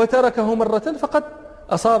وتركه مرة فقد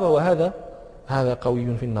أصاب، وهذا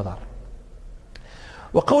قوي في النظر.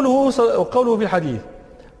 وقوله في الحديث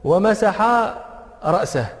ومسح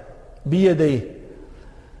رأسه بيديه،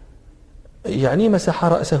 يعني مسح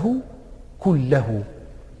رأسه كله،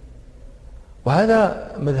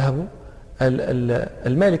 وهذا مذهب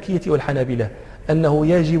المالكية والحنابلة أنه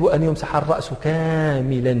يجب أن يمسح الرأس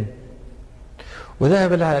كاملا.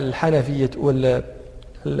 وذهب الحنفية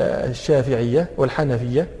والشافعية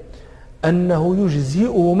والحنفية أنه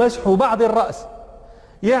يجزئ مسح بعض الرأس،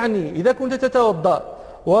 يعني إذا كنت تتوضأ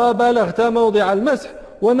وبلغت موضع المسح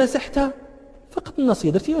ومسحت فقط النصية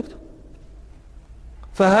درتي وقته،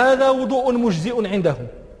 فهذا وضوء مجزئ عندهم.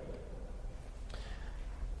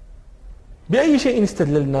 بأي شيء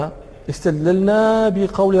استدللنا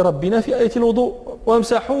بقول ربنا في آية الوضوء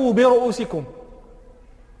وامسحوا برؤوسكم.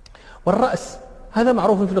 والرأس هذا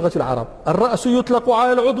معروف في لغة العرب، الرأس يطلق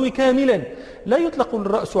على العضو كاملا، لا يطلق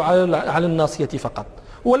الرأس على الناصية فقط،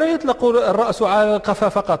 ولا يطلق الرأس على القفا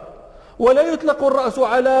فقط، ولا يطلق الرأس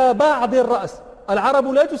على بعض الرأس. العرب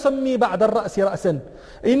لا تسمي بعض الرأس رأسا،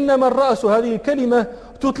 إنما الرأس هذه الكلمة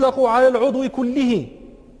تطلق على العضو كله.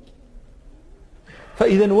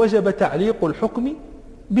 فإذا وجب تعليق الحكم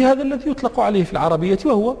بهذا الذي يطلق عليه في العربية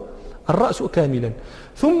وهو الرأس كاملا.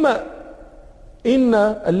 ثم إن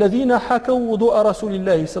الذين حكوا وضوء رسول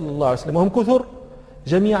الله صلى الله عليه وسلم وهم كثر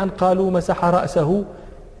جميعا قالوا مسح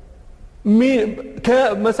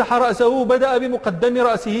رأسه بدأ بمقدم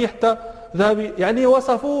رأسه حتى ذهب يعني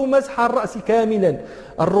وصفوا مسح الرأس كاملا.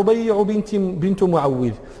 الربيع بنت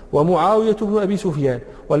معوذ، ومعاوية بن أبي سفيان،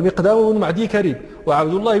 والمقدام بن معدي كريب،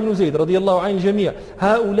 وعبد الله بن زيد رضي الله عن الجميع،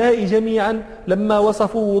 هؤلاء جميعا لما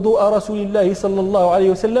وصفوا وضوء رسول الله صلى الله عليه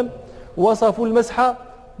وسلم وصفوا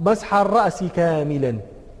مسح الرأس كاملا.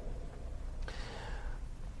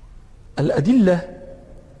 الأدلة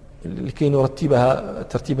لكي نرتبها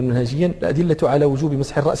ترتيبا منهجيا، الأدلة على وجوب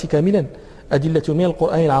مسح الرأس كاملا أدلة من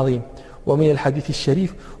القرآن العظيم ومن الحديث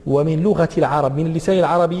الشريف ومن لغة العرب، من اللسان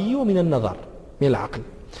العربي ومن النظر من العقل.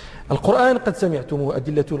 القرآن قد سمعتموه،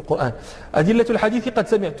 أدلة القرآن. أدلة الحديث قد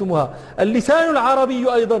سمعتموها. اللسان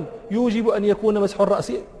العربي أيضا يوجب أن يكون مسح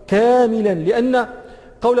الرأس كاملا، لأن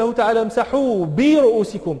قوله تعالى امسحوا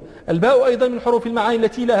برؤوسكم، الباء أيضا من حروف المعاني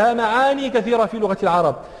التي لها معاني كثيرة في لغة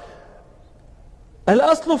العرب.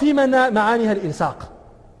 الأصل في معانيها الإلصاق،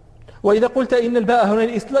 وإذا قلت إن الباء هنا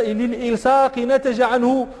للإلصاق نتج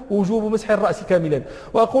عنه وجوب مسح الرأس كاملا.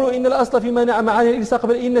 وأقول إن الأصل في معاني الإلصاق،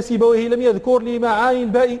 بل إن سيبويه لم يذكر لمعاني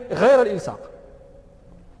الباء غير الإلصاق.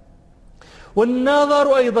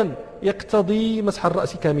 والنظر أيضا يقتضي مسح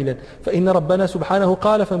الرأس كاملا، فإن ربنا سبحانه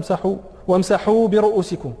قال وامسحوا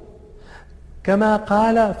برؤوسكم، كما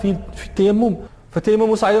قال في التيمم،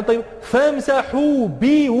 فالتيمم صعيدا طيب فامسحوا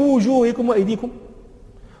بوجوهكم وأيديكم.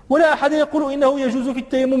 ولا أحد يقول إنه يجوز في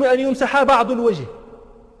التيمم أن يمسح بعض الوجه.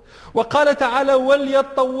 وقال تعالى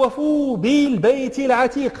وليطوفوا بالبيت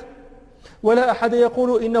العتيق، ولا أحد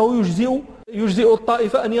يقول إنه يجزئ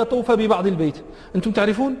الطائف أن يطوف ببعض البيت. أنتم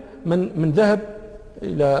تعرفون من ذهب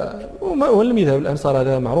إلى ولم يذهب الآن صار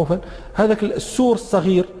هذا معروفا، هذا السور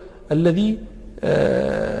الصغير الذي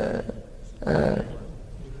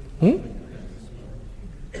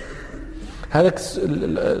هذا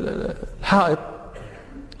الحائط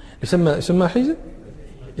يسمى حجر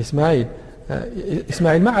إسماعيل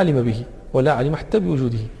ما علم به ولا علم حتى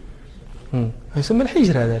بوجوده. يسمى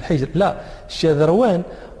الحجر، هذا الحجر. لا، الشاذروان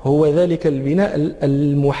هو ذلك البناء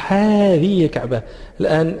المحاذي الكعبة.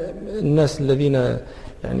 الآن الناس الذين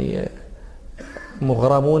يعني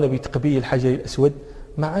مغرمون بتقبيل الحجر الأسود،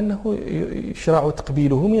 مع أنه يشرع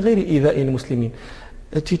تقبيله من غير إيذاء المسلمين،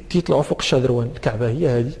 تطلعوا فوق الشاذروان. الكعبة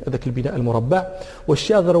هي هذاك البناء المربع،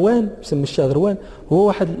 والشاذروان يسمى الشاذروان هو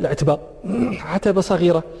واحد العتبة، عتبة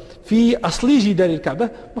صغيرة في أصل جدار الكعبة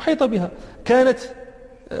محيطة بها. كانت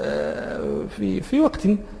في وقت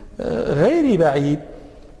غير بعيد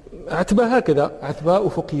عتبة هكذا، عتبة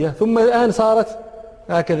أفقية، ثم الآن صارت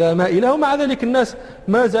هكذا مائلة، ومع ذلك الناس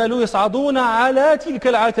ما زالوا يصعدون على تلك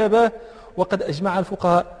العتبة. وقد أجمع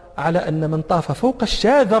الفقهاء على أن من طاف فوق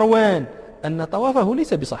الشاذروان أن طوافه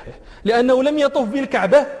ليس بصحيح، لأنه لم يطوف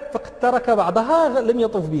بالكعبة، فقد ترك بعضها لم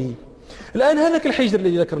يطوف به. الآن هذاك الحجر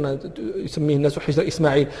الذي ذكرنا يسميه الناس حجر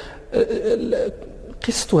إسماعيل،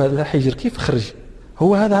 قصة هذا الحجر كيف خرج؟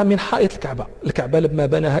 هو هذا من حائط الكعبة لما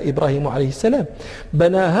بناها إبراهيم عليه السلام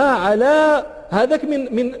بناها على هذاك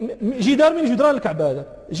من جدار من جدران الكعبة، هذا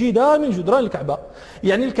جدار من جدران الكعبة.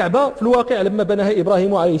 يعني الكعبة في الواقع لما بناها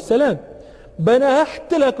إبراهيم عليه السلام بناها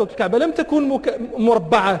حتى الكعبة لم تكن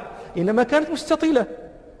مربعة، إنما كانت مستطيلة.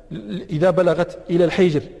 إذا بلغت إلى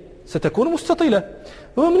الحجر ستكون مستطيلة.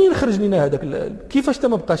 ومنين خرج لنا هذاك؟ كيفاش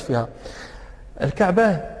ما بقاش فيها؟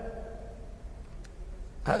 الكعبة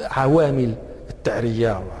عوامل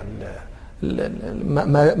التعرية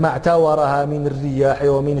ما اعتورها من الرياح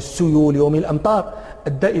ومن السيول ومن الأمطار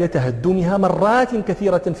أدى إلى تهدمها مرات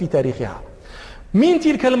كثيرة في تاريخها. من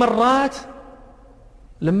تلك المرات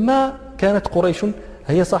لما كانت قريش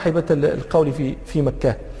هي صاحبة القول في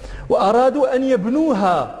مكة وأرادوا أن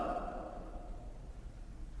يبنوها.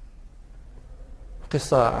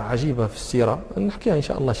 قصة عجيبة في السيرة نحكيها إن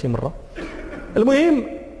شاء الله شي مرة. المهم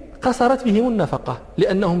قصرت بهم النفقة،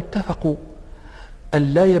 لأنهم اتفقوا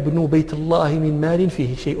أن لا يبنوا بيت الله من مال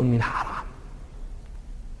فيه شيء من حرام.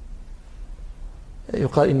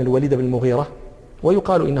 يقال إن الوليد بن المغيرة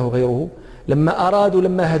ويقال إنه غيره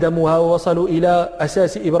لما هدموها ووصلوا إلى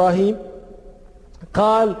أساس إبراهيم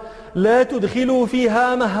قال لا تدخلوا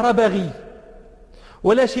فيها مهر بغي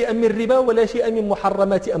ولا شيئا من ربا ولا شيئا من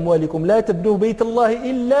محرمات أموالكم، لا تبنوا بيت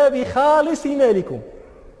الله إلا بخالص مالكم.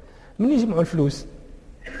 من يجمعوا الفلوس؟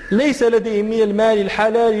 ليس لديهم من المال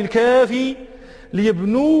الحلال الكافي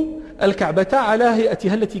ليبنوا الكعبة على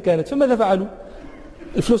هيئتها التي كانت. فماذا فعلوا؟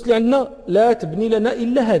 الفلوس اللي عندنا لا تبني لنا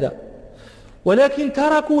إلا هذا، ولكن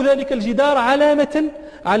تركوا ذلك الجدار علامة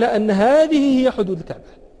على أن هذه هي حدود الكعبة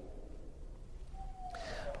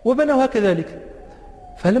وبنوها كذلك.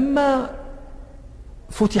 فلما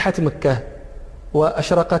فتحت مكة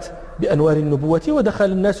وأشرقت بأنوار النبوة ودخل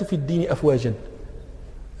الناس في الدين أفواجا،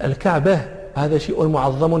 الكعبة هذا شيء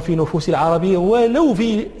معظم في نفوس العربية ولو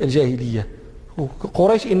في الجاهلية،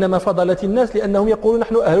 قريش إنما فضلت الناس لأنهم يقولون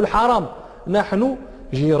نحن أهل الحرم، نحن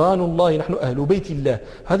جيران الله، نحن أهل بيت الله،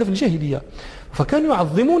 هذا في الجاهلية، فكانوا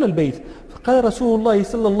يعظمون البيت. فقال رسول الله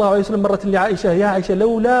صلى الله عليه وسلم مرة لعائشة: يا عائشة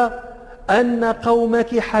لولا أن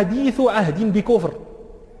قومك حديث عهد بكفر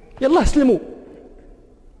يلا اسلموا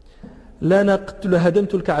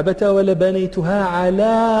لهدمت الكعبة ولبنيتها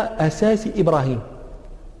على أساس إبراهيم.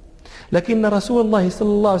 لكن رسول الله صلى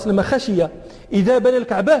الله عليه وسلم خشي إذا بنى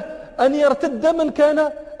الكعبة أن يرتد من كان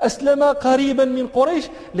أسلم قريبا من قريش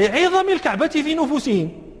لعظم الكعبة في نفوسهم.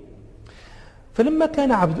 فلما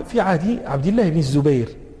كان في عهد عبد الله بن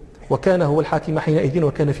الزبير، وكان هو الحاكم حينئذ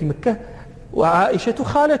وكان في مكة، وعائشة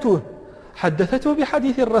خالته حدثته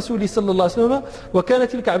بحديث الرسول صلى الله عليه وسلم،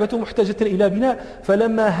 وكانت الكعبة محتاجة إلى بناء،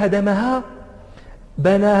 فلما هدمها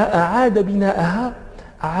أعاد بناءها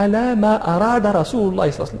على ما أراد رسول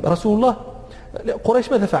الله صلى الله عليه وسلم. رسول الله،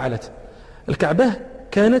 قريش ماذا فعلت؟ الكعبة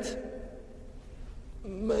كانت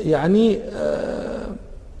يعني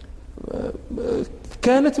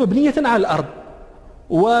كانت مبنية على الأرض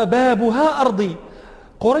وبابها أرضي.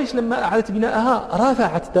 قريش لما أعادت بناءها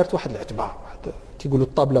رفعت، دارت واحد العتبة كيقولوا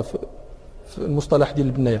الطابلة في المصطلح ديال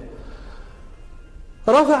البناية،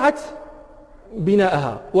 رفعت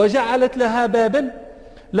بناءها وجعلت لها بابا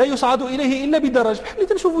لا يصعد إليه إلا بدرج، بحال اللي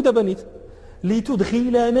تنشوفوا دابا نيت،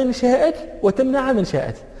 لتدخل من شاءت وتمنع من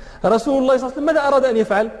شاءت. رسول الله صلى الله عليه وسلم ماذا أراد أن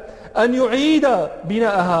يفعل؟ أن يعيد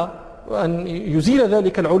بناءها وأن يزيل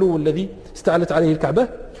ذلك العلو الذي استعلت عليه الكعبة،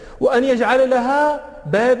 وأن يجعل لها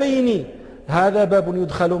بابين، هذا باب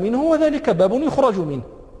يدخل منه وذلك باب يخرج منه،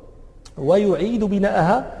 ويعيد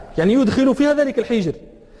بناءها يعني يدخل فيها ذلك الحجر.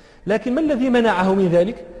 لكن ما الذي منعه من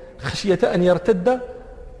ذلك؟ خشية أن يرتد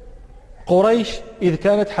قريش إذ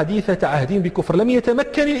كانت حديثة عهد بكفر، لم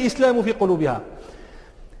يتمكن الإسلام في قلوبها.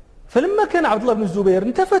 فلما كان عبد الله بن الزبير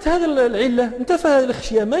انتفت هذا العلة، انتفى هذه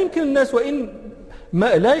الخشية. ما يمكن الناس وإن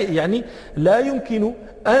ما لا يمكن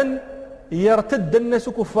أن يرتد الناس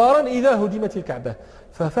كفارا إذا هدمت الكعبة،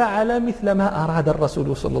 ففعل مثل ما أراد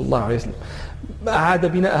الرسول صلى الله عليه وسلم، أعاد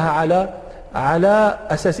بناءها على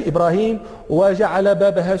أساس إبراهيم، وجعل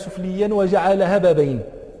بابها سفليا وجعلها بابين.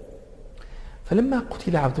 فلما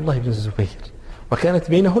قتل عبد الله بن الزبير وكانت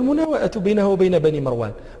بينه المناوئة بينه وبين بني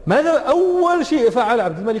مروان، ماذا أول شيء فعل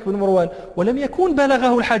عبد الملك بن مروان؟ ولم يكن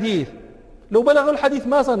بلغه الحديث، لو بلغه الحديث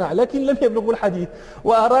ما صنع، لكن لم يبلغه الحديث،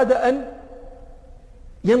 وأراد أن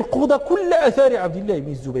ينقض كل أثار عبد الله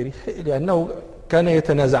بن الزبير لأنه كان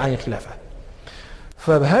يتنازعان خلافه.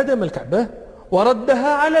 فهدم الكعبة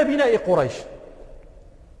وردها على بناء قريش.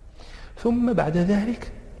 ثم بعد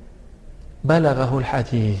ذلك بلغه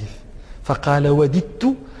الحديث فقال: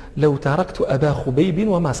 وددت لو تركت أبا خبيب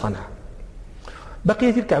وما صنع.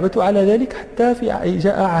 بقيت الكعبة على ذلك حتى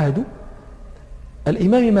جاء عهد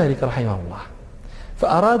الإمام مالك رحمه الله،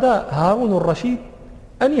 فأراد هارون الرشيد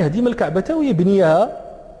أن يهدم الكعبة ويبنيها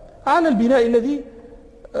على البناء الذي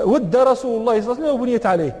ود رسول الله صلى الله عليه وسلم وبنيت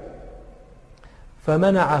عليه،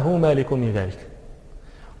 فمنعه مالك من ذلك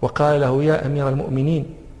وقال له: يا أمير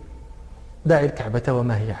المؤمنين دع الكعبة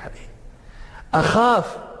وما هي عليه،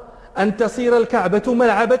 أخاف أن تصير الكعبة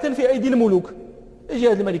ملعبة في أيدي الملوك،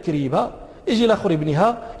 يجي هذا الملك يريبها، يجي الآخر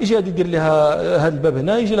يبنيها، يجي هذا يدير لها هذا الباب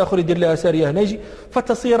هنا، يجي الآخر يدير لها سارية هنا، يجي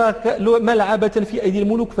فتصير ملعبة في أيدي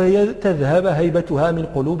الملوك، فهي تذهب هيبتها من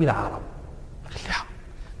قلوب العرب.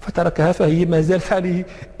 فتركها، فهي ما زالت عليه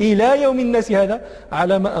إلى يوم الناس هذا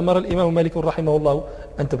على ما أمر الإمام مالك رحمه الله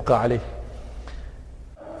أن تبقى عليه.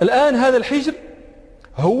 الآن هذا الحجر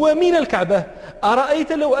هو من الكعبة.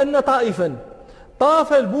 أرأيت لو أن طائفا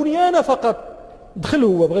طاف البنيان فقط، دخل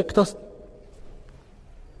هو بغى يقتصد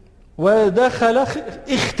ودخل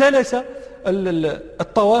اختلس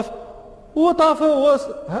الطواف وطاف،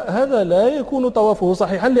 هذا لا يكون طوافه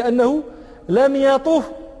صحيحا لأنه لم يطوف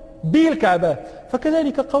بالكعبة.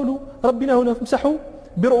 فكذلك قول ربنا هنا: امسحوا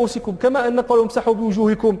برؤوسكم، كما أن قول امسحوا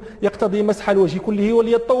بوجوهكم يقتضي مسح الوجه كله،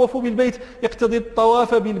 وليطوفوا بالبيت يقتضي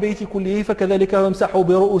الطواف بالبيت كله، فكذلك امسحوا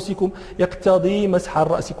برؤوسكم يقتضي مسح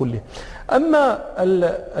الرأس كله. أما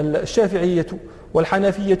الشافعية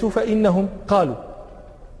والحنفية فإنهم قالوا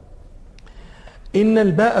إن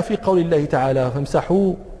الباء في قول الله تعالى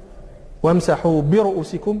فامسحوا وامسحوا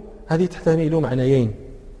برؤوسكم هذه تحتمل معنيين،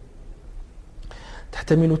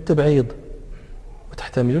 تحتمل التبعيض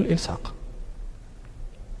وتحتمل الإلصاق،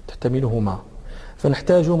 تحتملهما،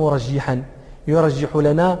 فنحتاج مرجحا يرجح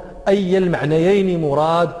لنا أي المعنيين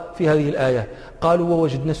مراد في هذه الآية. قالوا: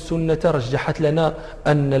 ووجدنا السنة رجحت لنا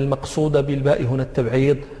أن المقصود بالباء هنا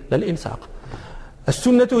التبعيض لا الإلصاق.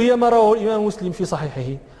 السنة هي ما رواه الإمام مسلم في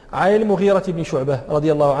صحيحه عن المغيرة بن شعبة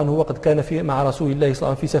رضي الله عنه، وقد كان مع رسول الله صلى الله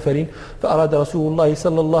عليه وسلم في سفر، فأراد رسول الله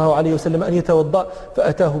صلى الله عليه وسلم أن يتوضأ،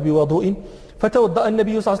 فأتاه بوضوء فتوضأ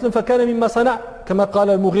النبي صلى الله عليه وسلم فكان مما صنع كما قال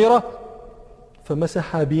المغيرة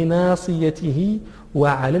فمسح بناصيته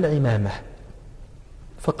وعلى العمامة.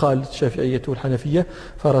 فقال الشافعية والحنفية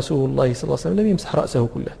فرسول الله صلى الله عليه وسلم لم يمسح رأسه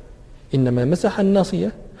كله، إنما مسح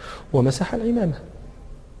الناصية ومسح العمامة.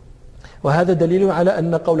 وهذا دليل على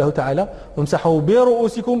أن قوله تعالى وامسحوا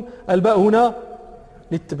برؤوسكم الباء هنا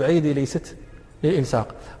للتبعيد ليست للإلصاق.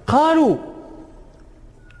 قالوا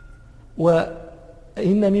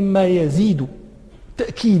وإن مما يزيد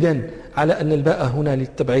تأكيدا على أن الباء هنا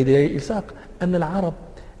للتبعيد للإلصاق أن العرب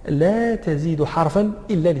لا تزيد حرفا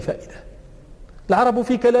إلا لفائدة. العرب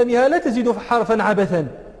في كلامها لا تزيد حرفا عبثا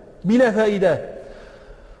بلا فائدة.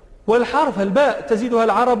 والحرف الباء تزيدها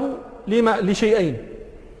العرب لشيئين: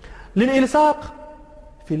 للإلصاق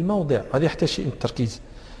في الموضع، هذا يحتاج التركيز،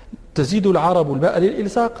 تزيد العرب الباء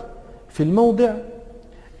للإلصاق في الموضع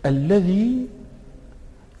الذي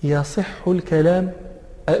يصح الكلام،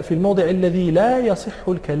 في الموضع الذي لا يصح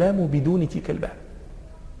الكلام بدون تلك الباء.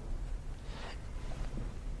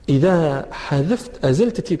 إذا حذفت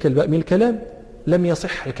أزلت تلك الباء من الكلام لم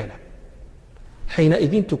يصح الكلام،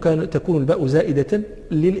 حينئذ تكون الباء زائدة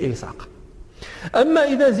للإلصاق. أما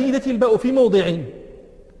إذا زيدت الباء في موضع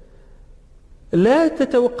لا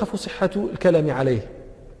تتوقف صحة الكلام عليه،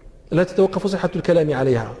 لا تتوقف صحة الكلام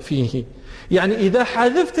عليها فيه، يعني إذا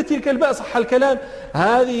حذفت تلك الباء صح الكلام،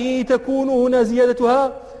 هذه تكون هنا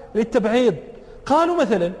زيادتها للتبعيض. قالوا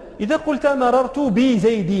مثلا إذا قلت مررت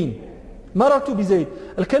بزيد، مررت بزيد،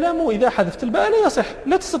 الكلام إذا حذفت الباء لا يصح،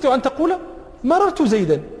 لا تستطيع أن تقول مررت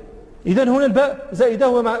زيدا، إذن هنا الباء زائدة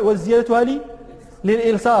والزيادة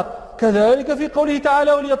للإلصاق. كذلك في قوله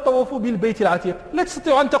تعالى وليطوفوا بالبيت العتيق، لا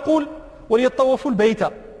تستطيع أن تقول وليطوفوا البيت،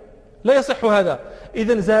 لا يصح هذا،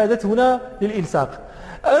 إذن زادت هنا للإلصاق.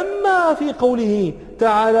 أما في قوله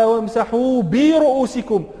تعالى وامسحوا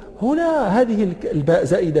برؤوسكم، هنا هذه الباء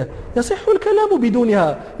زائدة يصح الكلام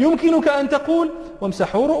بدونها، يمكنك أن تقول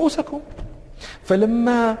وامسحوا رؤوسكم.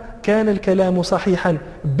 فلما كان الكلام صحيحا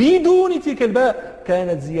بدون تلك الباء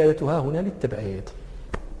كانت زيادتها هنا للتبعيض.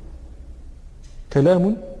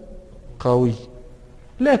 كلام قوي،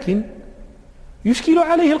 لكن يشكل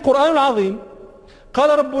عليه القرآن العظيم.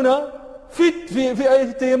 قال ربنا في آية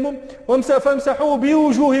التيمم فامسحوا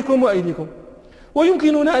بوجوهكم وأيديكم،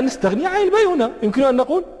 ويمكننا أن نستغني عن الباء هنا، يمكن أن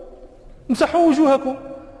نقول امسحوا وجوهكم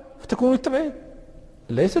فتكون للتبعيض،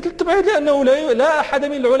 ليست للتبعيض، لأنه لا أحد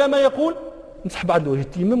من العلماء يقول امسح بعض الوجه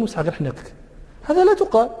التيمم وامسح غير حناكك، هذا لا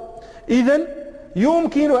تقال. إذن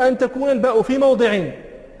يمكن أن تكون الباء في موضع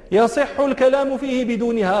يصح الكلام فيه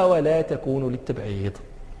بدونها ولا تكون للتبعيض.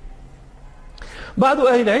 بعض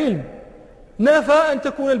أهل العلم نفى أن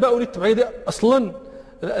تكون الباء للتبعيض أصلا.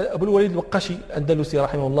 أبو الوليد الوقاشي الأندلسي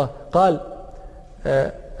رحمه الله قال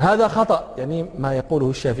هذا خطأ، يعني ما يقوله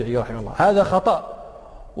الشافعي رحمه الله هذا خطأ،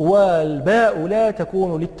 والباء لا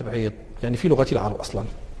تكون للتبعيض، يعني في لغة العرب أصلا،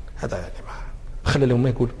 هذا يعني خلى لهم ما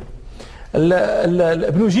يقول.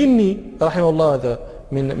 ابن جني رحمه الله هذا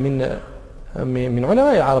من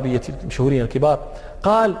علماء العربية المشهورين الكبار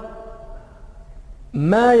قال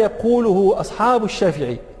ما يقوله أصحاب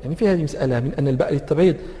الشافعي يعني في هذه المسألة من أن الباء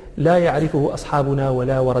للتبعيض لا يعرفه أصحابنا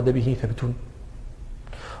ولا ورد به ثبت.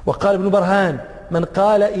 وقال ابن برهان من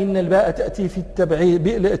قال إن الباء تأتي في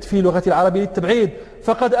التبعيض في لغة العرب للتبعيض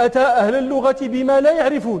فقد أتى أهل اللغة بما لا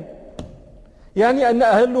يعرفون، يعني أن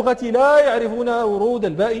أهل اللغة لا يعرفون ورود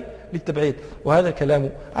الباء للتبعيض. وهذا الكلام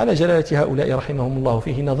على جلالة هؤلاء رحمهم الله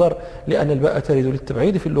فيه نظر، لأن الباء ترد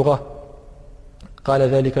للتبعيض في اللغة. قال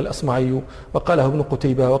ذلك الأصمعي وقاله ابن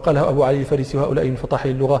قتيبة وقاله أبو علي الفارسي وهؤلاء من فطاحل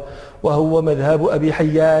اللغة، وهو مذهب أبي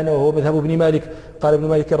حيان وهو مذهب ابن مالك. قال ابن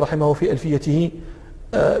مالك رحمه في ألفيته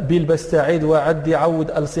بالبستعيد وعد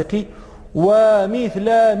عود ألصقي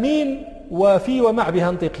ومثل مين وفي ومع بها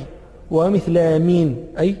انطقي، ومثل مين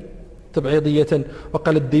أي تبعيضية.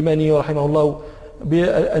 وقال الديماني رحمه الله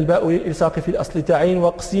الباء للإلصاق في الأصل تعين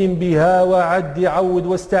واقسم بها وعد عود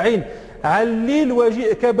واستعين علل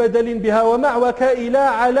وجئك بدل بها ومع وكائلا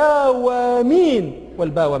على ومين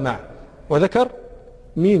والباء ومع، وذكر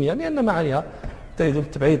مين يعني أن معانيها تريد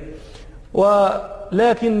للتبعيد.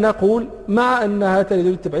 ولكن نقول مع أنها تريد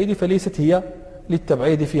للتبعيد فليست هي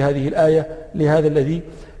للتبعيد في هذه الآية لهذا الذي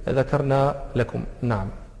ذكرنا لكم. نعم.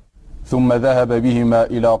 ثم ذهب بهما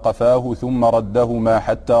إلى قفاه ثم ردهما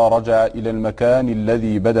حتى رجع إلى المكان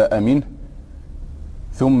الذي بدأ منه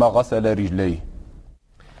ثم غسل رجليه.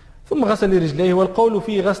 ثم غسل رجليه، والقول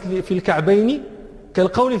في غسل في الكعبين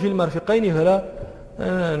كالقول في المرفقين فلا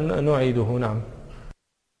نعيده. نعم.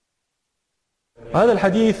 هذا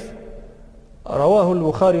الحديث رواه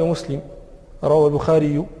البخاري ومسلم. روى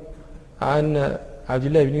البخاري عن عبد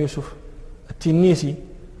الله بن يوسف التنيسي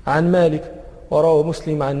عن مالك، وروى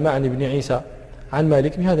مسلم عن معن بن عيسى عن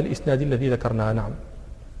مالك بهذا الإسناد الذي ذكرناه. نعم.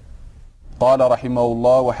 قال رحمه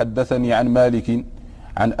الله: وحدثني عن مالك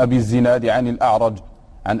عن أبي الزناد عن الأعرج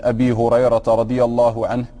عن أبي هريرة رضي الله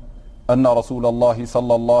عنه أن رسول الله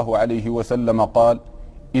صلى الله عليه وسلم قال: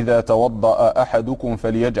 إذا توضأ أحدكم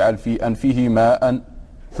فليجعل في أنفه ماء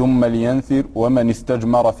ثم لينثر ومن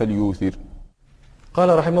استجمر فليوثر.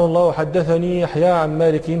 قال رحمه الله: وحدثني يحيى عن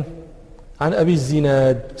مالك عن أبي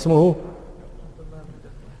الزناد اسمه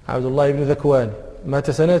عبد الله بن ذكوان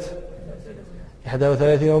مات سنة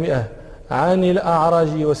 31 و100 عن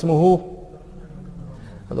الأعرج واسمه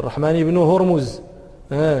عبد الرحمن بن هرمز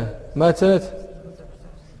مات سنة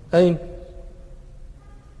أين؟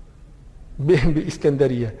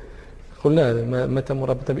 بإسكندرية. قلنا هذا مات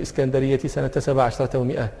مربطا بإسكندرية سنة 17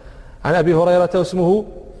 و100 عن أبي هريرة واسمه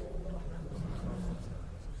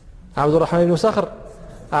عبد الرحمن بن صخر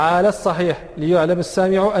على الصحيح، ليعلم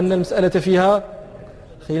السامع أن المسألة فيها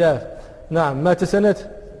خلاف. نعم. مات سنة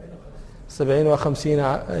 57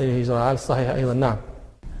 هجرة على الصحيح أيضا. نعم.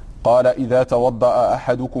 قال: إذا توضأ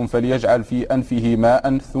أحدكم فليجعل في أنفه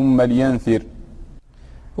ماء ثم لينثر.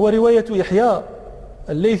 ورواية يحيى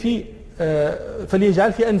الليثي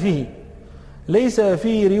فليجعل في أنفه، ليس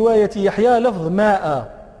في رواية يحيى لفظ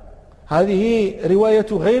ماء، هذه رواية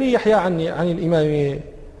غير يحيى عن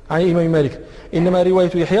الإمام مالك، إنما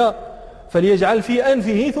رواية يحيى فليجعل في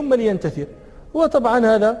أنفه ثم لينتثر، وطبعا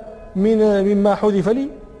هذا مما حذف لي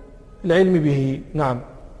العلم به. نعم.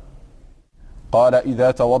 قال: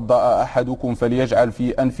 إذا توضأ أحدكم فليجعل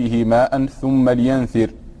في أنفه ماء ثم لينثر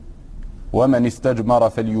ومن استجمر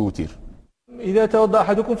فليوتر. إذا توضأ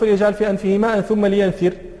أحدكم فليجعل في أنفه ماء ثم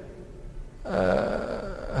لينثر،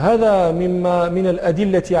 هذا من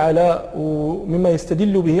الأدلة على ومما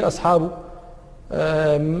يستدل به أصحاب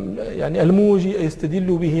يعني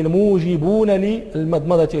يستدل به الموجبون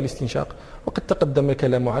للمضمضة والاستنشاق، وقد تقدم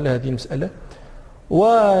الكلام على هذه المسألة.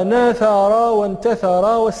 وناثر وانتثر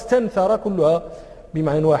واستنثر كلها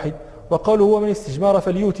بمعنى واحد. وقوله هو من استجمار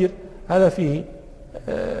فليوتر، هذا فيه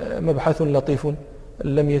مبحث لطيف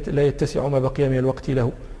لا يتسع ما بقي من الوقت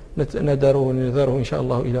له، نذره إن شاء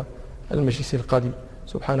الله إلى المجلس القادم.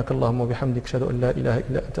 سبحانك اللهم وبحمدك أشهد أن لا إله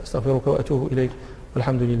إلا أنت أستغفرك وأتوب إليك،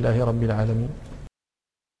 والحمد لله رب العالمين.